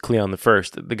he plays Cleon the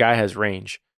First. The guy has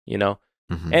range,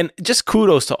 Mm-hmm. And just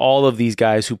kudos to all of these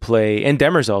guys who play, and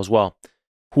Demerzel as well,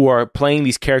 who are playing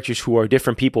these characters who are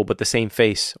different people but the same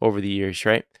face over the years,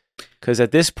 right? Because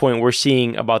at this point, we're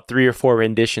seeing about 3 or 4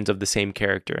 renditions of the same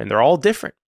character, and they're all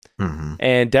different. Mm-hmm.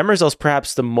 And Demerzel's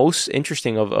perhaps the most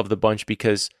interesting of the bunch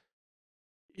because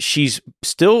she's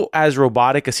still as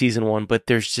robotic as season 1, but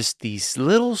there's just these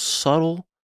little subtle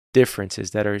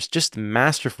differences that are just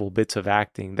masterful bits of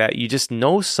acting that you just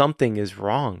know something is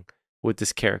wrong with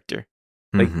this character,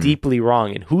 like deeply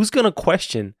wrong. And who's going to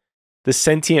question the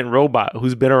sentient robot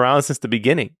who's been around since the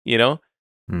beginning?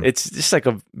 It's just like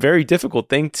a very difficult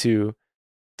thing to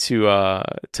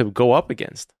go up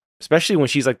against. especially when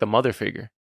she's like the mother figure.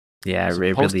 Yeah, It's it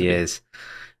supposed to really be. is.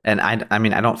 And I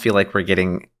mean, I don't feel like we're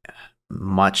getting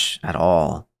much at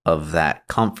all of that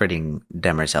comforting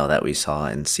Demerzel that we saw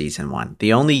in season 1.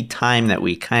 The only time that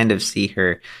we kind of see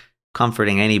her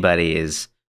comforting anybody is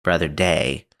Brother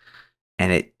Day,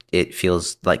 and it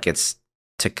feels like it's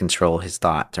to control his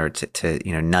thoughts or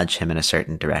to nudge him in a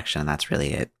certain direction, and that's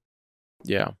really it.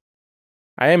 Yeah.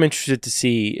 I am interested to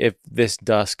see if this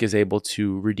Dusk is able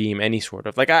to redeem any sort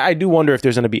of, like, I do wonder if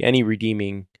there's going to be any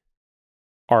redeeming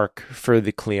arc for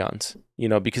the Cleons,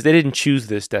 because they didn't choose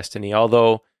this destiny,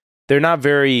 although they're not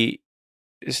very,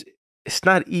 it's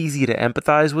not easy to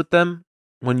empathize with them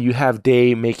when you have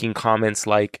Day making comments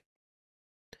like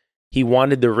he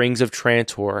wanted the rings of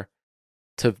Trantor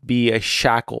to be a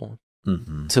shackle,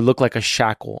 to look like a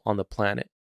shackle on the planet.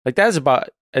 Like, that's about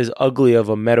as ugly of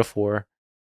a metaphor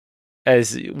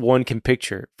as one can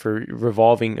picture for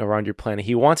revolving around your planet.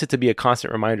 He wants it to be a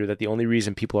constant reminder that the only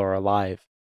reason people are alive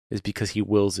is because he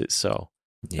wills it so.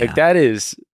 Yeah. Like, that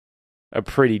is a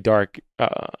pretty dark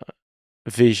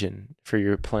vision for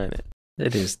your planet.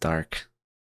 It is dark.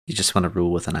 You just want to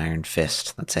rule with an iron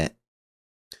fist. That's it.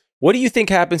 What do you think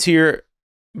happens here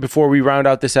before we round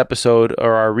out this episode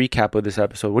or our recap of this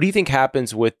episode? What do you think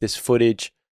happens with this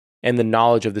footage and the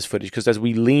knowledge of this footage? Because as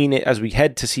we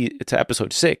head to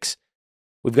episode 6,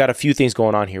 we've got a few things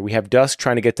going on here. We have Dusk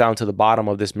trying to get down to the bottom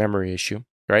of this memory issue,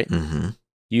 right? Mm-hmm.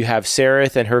 You have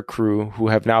Sareth and her crew who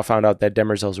have now found out that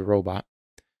Demerzel's a robot.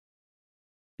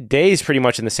 Day is pretty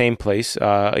much in the same place,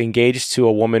 engaged to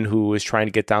a woman who is trying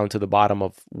to get down to the bottom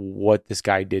of what this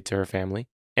guy did to her family,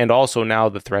 and also now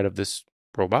the threat of this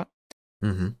robot.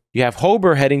 Mm-hmm. You have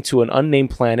Hober heading to an unnamed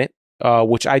planet,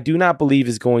 which I do not believe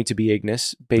is going to be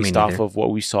Ignis, based off of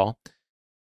what we saw.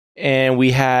 And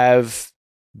we have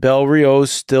Bel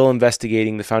Rios still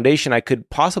investigating the Foundation. I could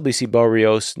possibly see Bel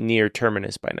Rios near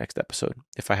Terminus by next episode,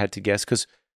 if I had to guess, because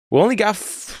we only got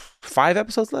 5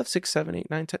 episodes left, 6, 7, 8,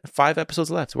 9, 10, 5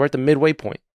 episodes left. We're at the midway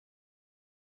point.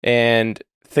 And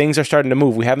things are starting to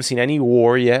move. We haven't seen any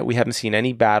war yet. We haven't seen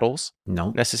any battles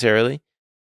necessarily.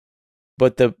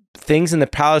 But the things in the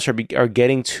palace are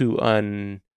getting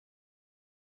to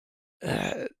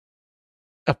a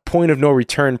point of no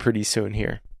return pretty soon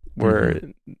here, where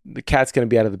the cat's going to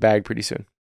be out of the bag pretty soon.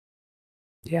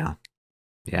 Yeah.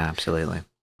 Yeah, absolutely.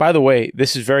 By the way,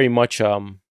 this is very much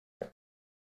all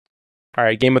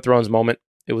right, Game of Thrones moment.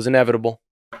 It was inevitable.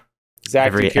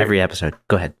 Zach, every episode.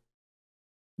 Go ahead.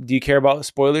 Do you care about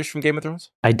spoilers from Game of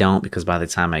Thrones? I don't, because by the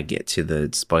time I get to the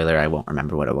spoiler, I won't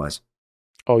remember what it was.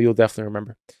 Oh, you'll definitely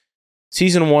remember.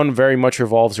 Season 1 very much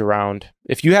revolves around,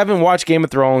 if you haven't watched Game of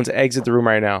Thrones, exit the room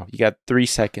right now. You got 3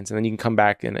 seconds, and then you can come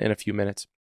back in a few minutes.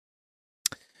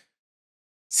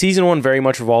 Season 1 very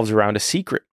much revolves around a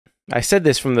secret. I said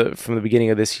this from the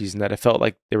beginning of this season, that I felt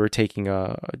like they were taking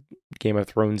a Game of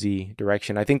Thronesy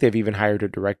direction. I think they've even hired a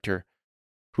director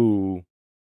who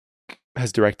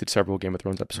has directed several Game of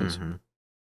Thrones episodes. Mm-hmm.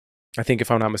 I think,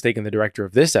 if I'm not mistaken, the director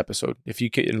of this episode, if you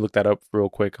can look that up real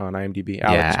quick on IMDb.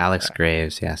 Alex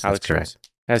Graves. Yes, Alex that's correct.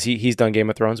 Graves. He's done Game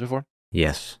of Thrones before?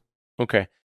 Yes. Okay.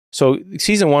 So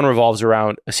season 1 revolves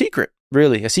around a secret,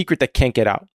 really, a secret that can't get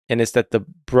out. And it's that the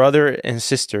brother and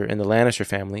sister in the Lannister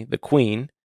family, the queen,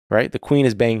 right? The queen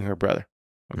is banging her brother.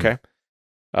 Okay.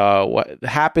 What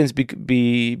happens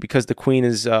because the queen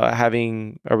is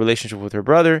having a relationship with her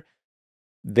brother,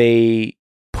 they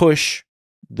push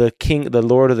the king, the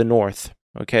Lord of the North.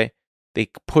 Okay. They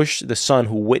push the son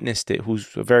who witnessed it, who's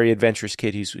a very adventurous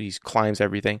kid. He climbs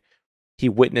everything. He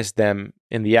witnessed them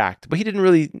in the act, but he didn't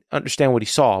really understand what he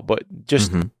saw. But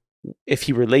just if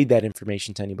he relayed that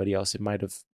information to anybody else, it might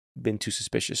have been too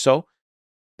suspicious. So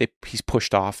he's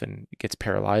pushed off and gets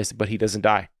paralyzed, but he doesn't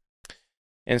die.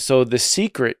 And so the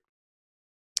secret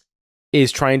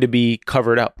is trying to be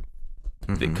covered up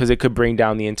because it could bring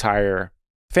down the entire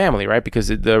family, right? Because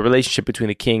the relationship between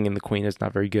the king and the queen is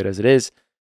not very good as it is.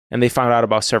 And they found out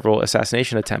about several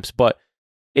assassination attempts. But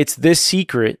it's this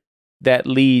secret that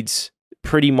leads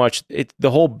pretty much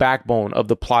the whole backbone of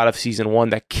the plot of season 1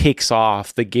 that kicks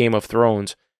off the Game of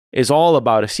Thrones is all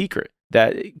about a secret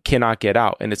that cannot get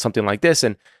out. And it's something like this.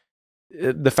 And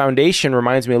the Foundation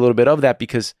reminds me a little bit of that,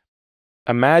 because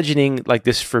imagining like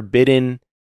this forbidden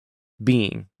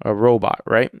being, a robot,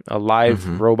 right? A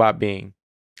live robot being,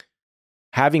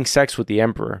 having sex with the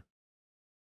Emperor,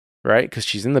 right? Because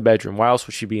she's in the bedroom. Why else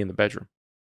would she be in the bedroom?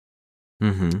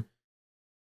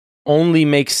 Only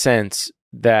makes sense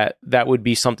that would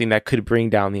be something that could bring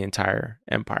down the entire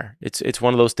empire. It's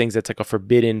one of those things that's like a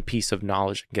forbidden piece of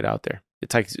knowledge to get out there.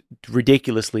 It's like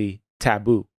ridiculously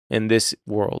taboo in this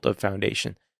world of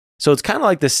Foundation. So it's kind of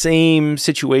like the same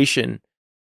situation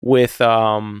with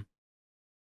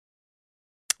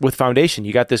with Foundation.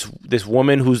 You got this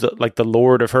woman who's like the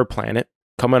lord of her planet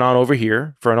coming on over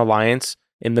here for an alliance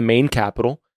in the main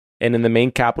capital. And in the main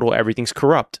capital, everything's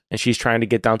corrupt. And she's trying to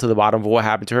get down to the bottom of what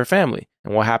happened to her family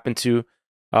and what happened to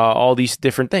all these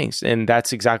different things. And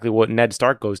that's exactly what Ned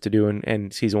Stark goes to do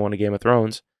in season 1 of Game of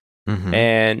Thrones. Mhm.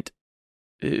 And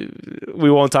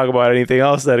we won't talk about anything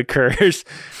else that occurs,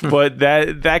 but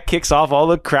that kicks off all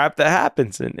the crap that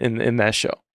happens in that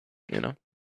show, you know?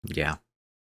 Yeah.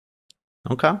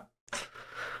 Okay. All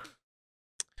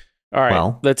right,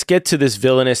 Well- let's get to this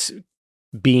villainous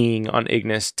being on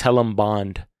Ignis, Tellum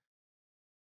Bond.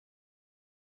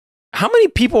 How many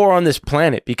people are on this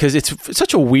planet? Because it's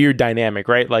such a weird dynamic,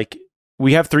 right? Like,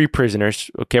 we have 3 prisoners.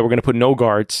 Okay, we're going to put no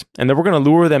guards. And then we're going to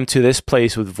lure them to this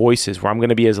place with voices where I'm going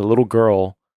to be as a little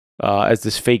girl, as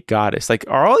this fake goddess. Like,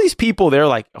 are all these people there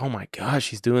like, oh my gosh,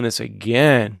 she's doing this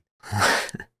again?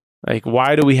 Like,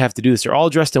 why do we have to do this? They're all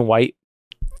dressed in white.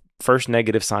 First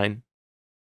negative sign.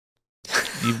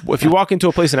 If you walk into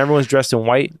a place and everyone's dressed in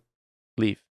white,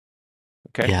 leave.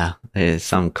 Okay. Yeah, there's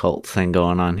some cult thing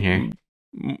going on here.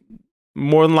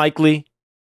 More than likely,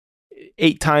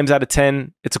 8 times out of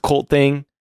 10, it's a cult thing.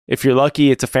 If you're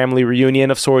lucky, it's a family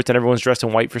reunion of sorts and everyone's dressed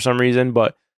in white for some reason,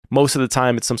 but most of the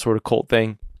time it's some sort of cult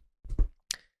thing.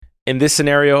 In this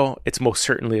scenario, it's most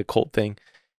certainly a cult thing.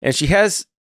 And she has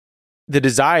the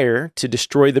desire to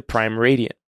destroy the Prime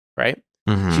Radiant, right?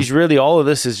 Mhm. She's really, all of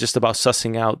this is just about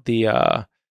sussing out the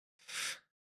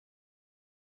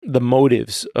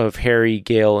motives of Harry,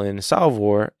 Gale, and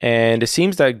Salvor. And it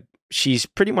seems that she's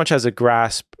pretty much has a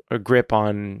grip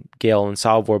on Gale and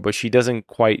Salvor, but she doesn't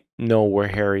quite know where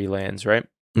Harry lands, right?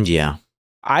 Yeah.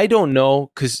 I don't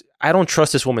know, because I don't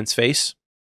trust this woman's face.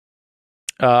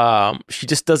 She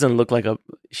just doesn't look like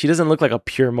a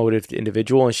pure motive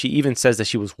individual, and she even says that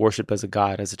she was worshipped as a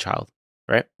god as a child,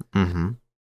 right? Mm-hmm.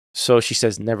 So she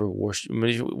says never worship.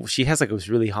 She has like this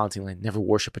really haunting line: never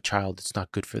worship a child; it's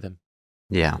not good for them.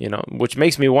 Yeah. You know, which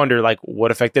makes me wonder, like,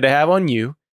 what effect did it have on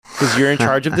you? Because you're in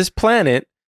charge of this planet,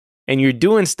 and you're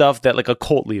doing stuff that like a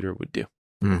cult leader would do.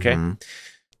 Okay.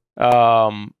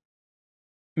 Mhm.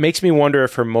 Makes me wonder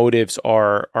if her motives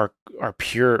are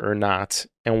pure or not,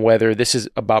 and whether this is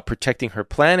about protecting her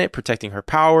planet, protecting her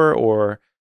power, or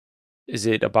is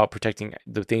it about protecting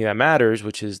the thing that matters,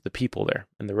 which is the people there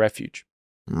and the refuge.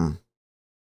 Mm.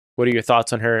 What are your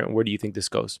thoughts on her, and where do you think this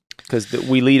goes? Because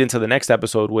we lead into the next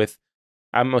episode with,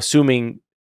 I'm assuming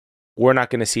we're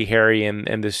not going to see Harry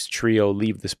and this trio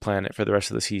leave this planet for the rest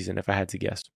of the season, if I had to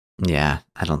guess. Yeah,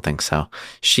 I don't think so.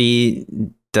 She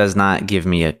does not give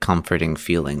me a comforting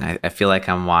feeling. I feel like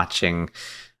I'm watching,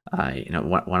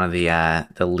 one of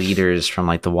the leaders from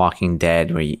like The Walking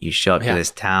Dead, where you show up to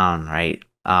this town, right?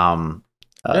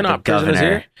 They're not the prisoners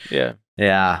governor. here.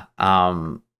 Yeah.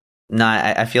 No,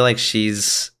 I feel like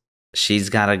she's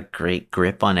got a great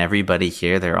grip on everybody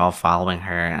here. They're all following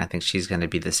her, and I think she's going to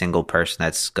be the single person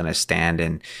that's going to stand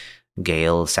in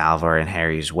Gale, Salvor, and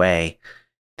Harry's way.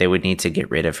 They would need to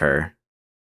get rid of her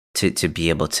to be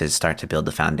able to start to build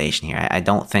the foundation here. I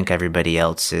don't think everybody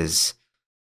else is.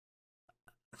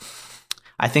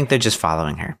 I think they're just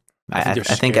following her. I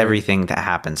think everything that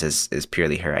happens is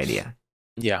purely her idea.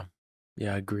 Yeah.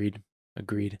 Agreed.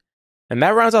 And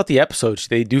that rounds out the episode.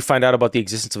 They do find out about the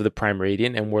existence of the Prime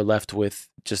Radiant, and we're left with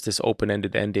just this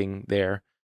open-ended ending there,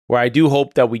 where I do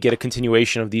hope that we get a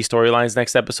continuation of these storylines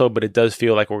next episode, but it does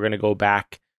feel like we're going to go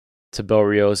back to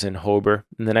Belrios and Hober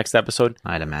in the next episode.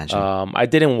 I'd imagine. I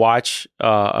didn't watch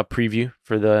a preview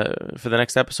for the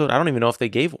next episode. I don't even know if they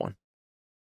gave one.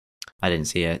 I didn't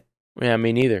see it. Yeah,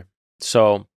 me neither.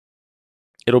 So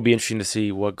it'll be interesting to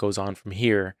see what goes on from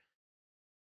here.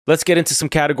 Let's get into some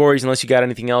categories, unless you got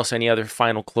anything else, any other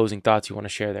final closing thoughts you want to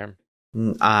share there.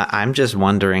 I'm just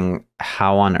wondering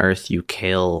how on earth you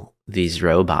kill these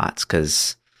robots,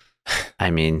 because,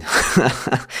 I mean,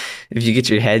 if you get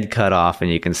your head cut off and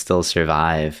you can still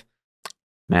survive,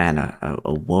 man,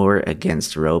 a war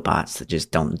against robots that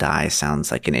just don't die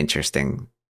sounds like an interesting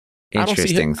thing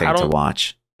to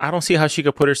watch. I don't see how she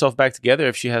could put herself back together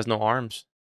if she has no arms.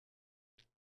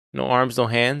 No arms, no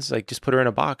hands. Like, just put her in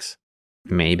a box.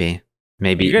 Maybe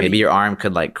your arm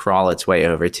could like crawl its way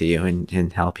over to you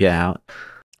and help you out.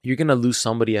 You're gonna lose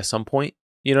somebody at some point.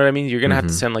 You know what I mean? You're gonna have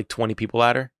to send like 20 people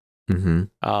at her.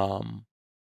 Mm-hmm.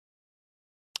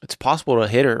 It's possible to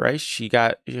hit her, right? She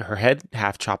got her head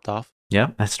half chopped off. Yeah,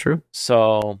 that's true.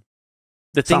 So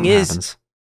the thing is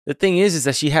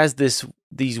that she has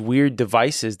these weird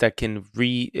devices that can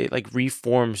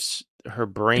reforms her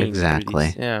brain.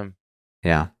 Exactly. Yeah.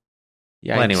 Yikes.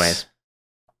 Well, anyways.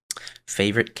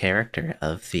 Favorite character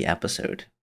of the episode?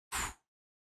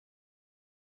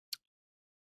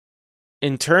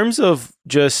 in terms of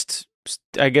just,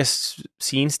 I guess,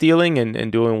 scene stealing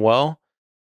and doing well,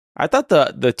 I thought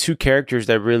the two characters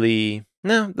that really,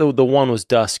 the one was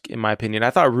Dusk, in my opinion. I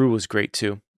thought Rue was great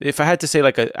too. If I had to say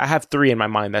I have three in my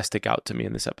mind that stick out to me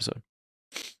in this episode.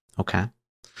 Okay.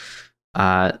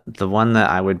 The one that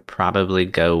I would probably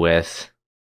go with,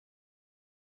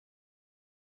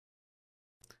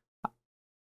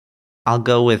 I'll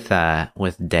go with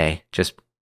Day. Just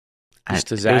a it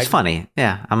zag? was funny.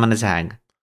 Yeah, I'm gonna zag.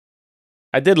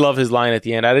 I did love his line at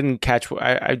the end. I didn't catch.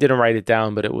 I didn't write it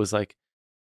down, but it was like,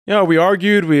 we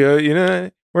argued.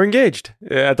 We're engaged.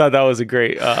 Yeah, I thought that was a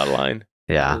great line.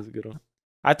 Yeah, that was a good one.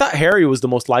 I thought Harry was the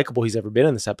most likable he's ever been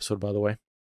in this episode. By the way,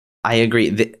 I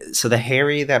agree. So the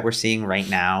Harry that we're seeing right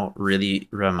now really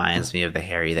reminds me of the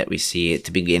Harry that we see at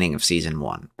the beginning of season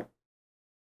 1.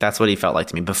 That's what he felt like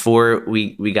to me before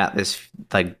we got this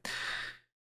like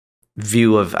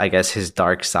view of, I guess, his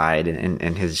dark side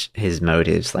and his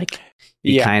motives. Like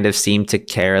he kind of seemed to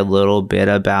care a little bit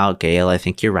about Gale. I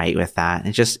think you're right with that.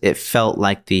 It felt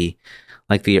like the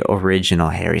original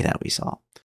Harry that we saw.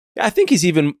 I think he's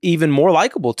even more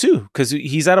likable too, because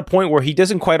he's at a point where he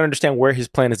doesn't quite understand where his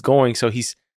plan is going. So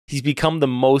he's become the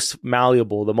most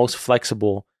malleable, the most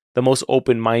flexible, the most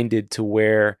open-minded to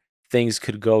where things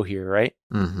could go here, right?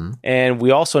 Mm-hmm. And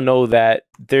we also know that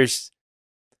there's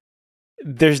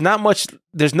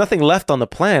nothing left on the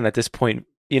plan at this point.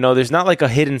 There's not like a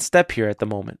hidden step here at the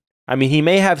moment. I mean, he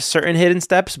may have certain hidden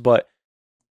steps, but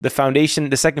the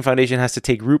second foundation has to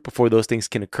take root before those things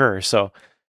can occur. So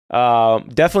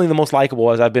definitely the most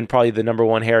likable, as I've been probably the number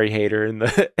one Harry hater in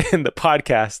the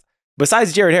podcast,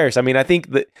 besides Jared Harris. I mean, I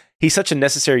think that he's such a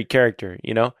necessary character,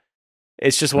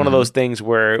 It's just one of those things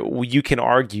where you can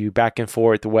argue back and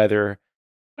forth whether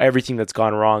everything that's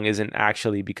gone wrong isn't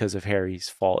actually because of Harry's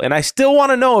fault. And I still want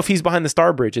to know if he's behind the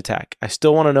Starbridge attack. I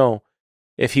still want to know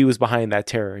if he was behind that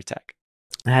terror attack.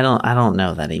 I don't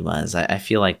know that he was. I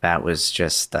feel like that was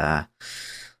just the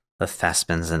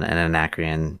Thespins and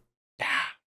Anacreon.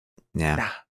 Yeah. Nah,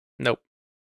 nope.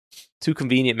 Too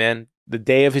convenient, man. The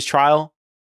day of his trial,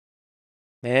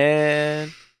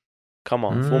 man. Come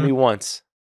on, fool me once.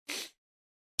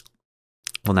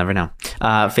 We'll never know.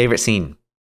 Favorite scene?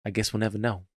 I guess we'll never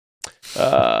know.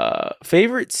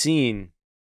 Favorite scene?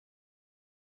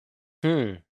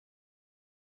 Let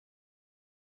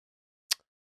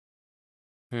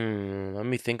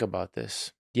me think about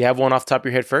this. Do you have one off the top of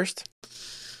your head first?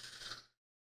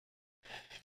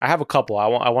 I have a couple. I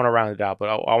want to round it out, but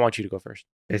I want you to go first.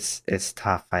 It's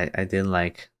tough. I did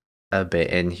like a bit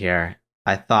in here.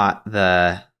 I thought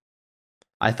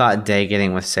Day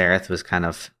getting with Sereth was kind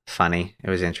of funny. It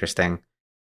was interesting.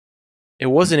 It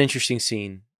was an interesting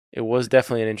scene. It was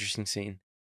definitely an interesting scene.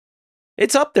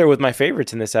 It's up there with my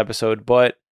favorites in this episode,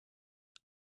 but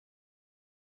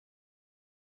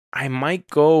I might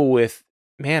go with,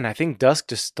 I think Dusk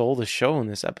just stole the show in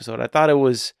this episode. I thought it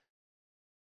was,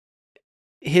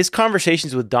 his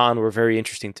conversations with Dawn were very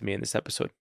interesting to me in this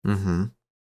episode. Mm-hmm.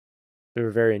 They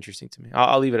were very interesting to me.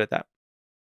 I'll leave it at that.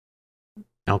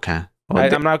 Okay.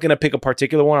 Well, I'm not going to pick a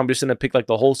particular one. I'm just going to pick like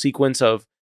the whole sequence of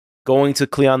going to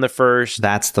Cleon the First.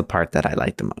 That's the part that I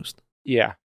like the most.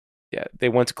 Yeah. Yeah. They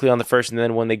went to Cleon the First, and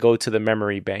then when they go to the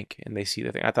memory bank and they see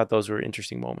the thing, I thought those were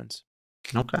interesting moments.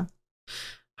 Okay.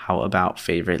 How about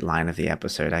favorite line of the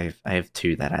episode? I have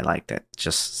two that I liked that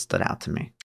just stood out to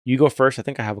me. You go first. I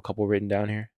think I have a couple written down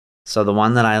here. So the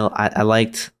one that I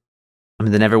liked,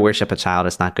 they never worship a child.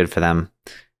 It's not good for them.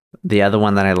 The other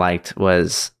one that I liked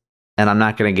was, and I'm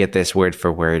not going to get this word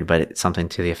for word, but it's something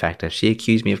to the effect of, she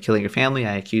accused me of killing your family.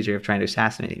 I accuse her of trying to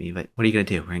assassinate me. But what are you going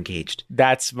to do? We're engaged.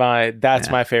 That's my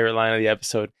favorite line of the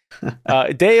episode.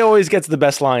 Day always gets the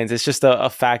best lines. It's just a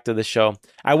fact of the show.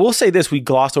 I will say this: we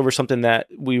glossed over something that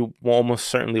we almost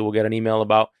certainly will get an email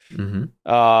about.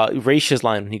 Mm-hmm. Raisha's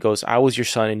line when he goes, "I was your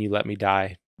son and you let me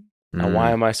die." Now,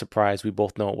 why am I surprised? We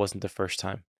both know it wasn't the first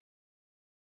time.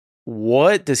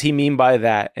 What does he mean by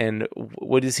that? And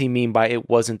what does he mean by it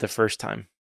wasn't the first time?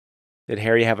 Did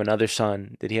Harry have another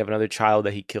son? Did he have another child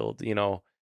that he killed?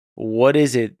 What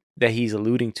is it that he's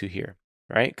alluding to here?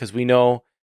 Right? Because we know,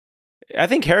 I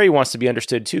think Harry wants to be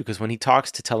understood too, because when he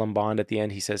talks to Tellum Bond at the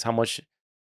end, he says, "How much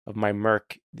of my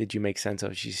murk did you make sense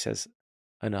of?" She says,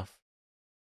 enough.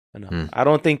 I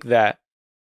don't think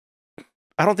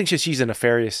she's a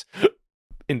nefarious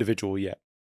individual yet.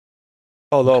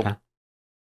 Although,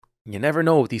 you never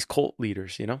know with these cult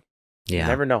leaders, Yeah. You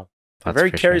never know. They're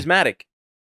very charismatic. Sure.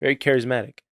 Very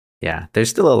charismatic. Yeah. There's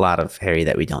still a lot of Harry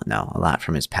that we don't know, a lot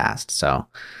from his past. So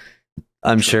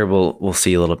I'm sure we'll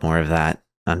see a little more of that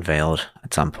unveiled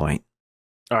at some point.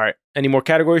 All right. Any more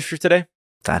categories for today?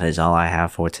 That is all I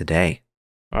have for today.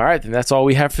 All right, then that's all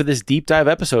we have for this deep dive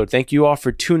episode. Thank you all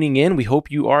for tuning in. We hope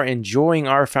you are enjoying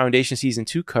our Foundation Season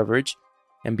 2 coverage,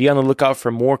 and be on the lookout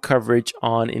for more coverage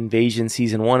on Invasion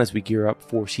Season 1 as we gear up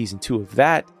for Season 2 of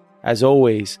that. As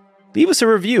always, leave us a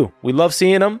review. We love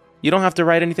seeing them. You don't have to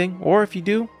write anything, or if you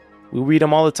do, we read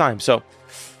them all the time. So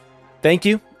thank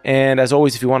you. And as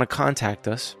always, if you want to contact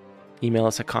us, email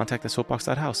us at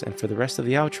contact@soapbox.house. And for the rest of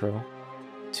the outro,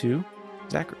 to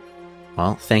Zachary.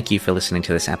 Well, thank you for listening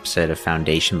to this episode of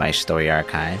Foundation by Story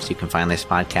Archives. You can find this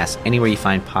podcast anywhere you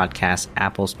find podcasts,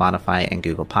 Apple, Spotify, and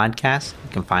Google Podcasts.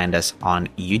 You can find us on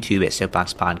YouTube at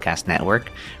Soapbox Podcast Network,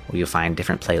 where you'll find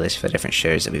different playlists for different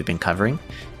shows that we've been covering.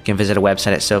 You can visit our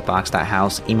website at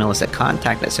soapbox.house, email us at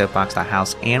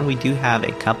contact@soapbox.house, and we do have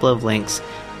a couple of links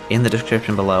in the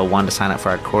description below, one to sign up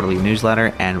for our quarterly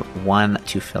newsletter and one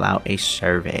to fill out a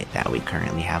survey that we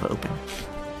currently have open.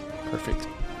 Perfect.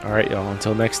 All right, y'all.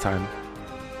 Until next time.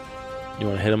 You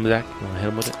want to hit him, Zach? You want to hit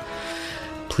him with it?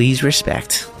 Please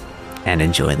respect and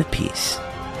enjoy the peace.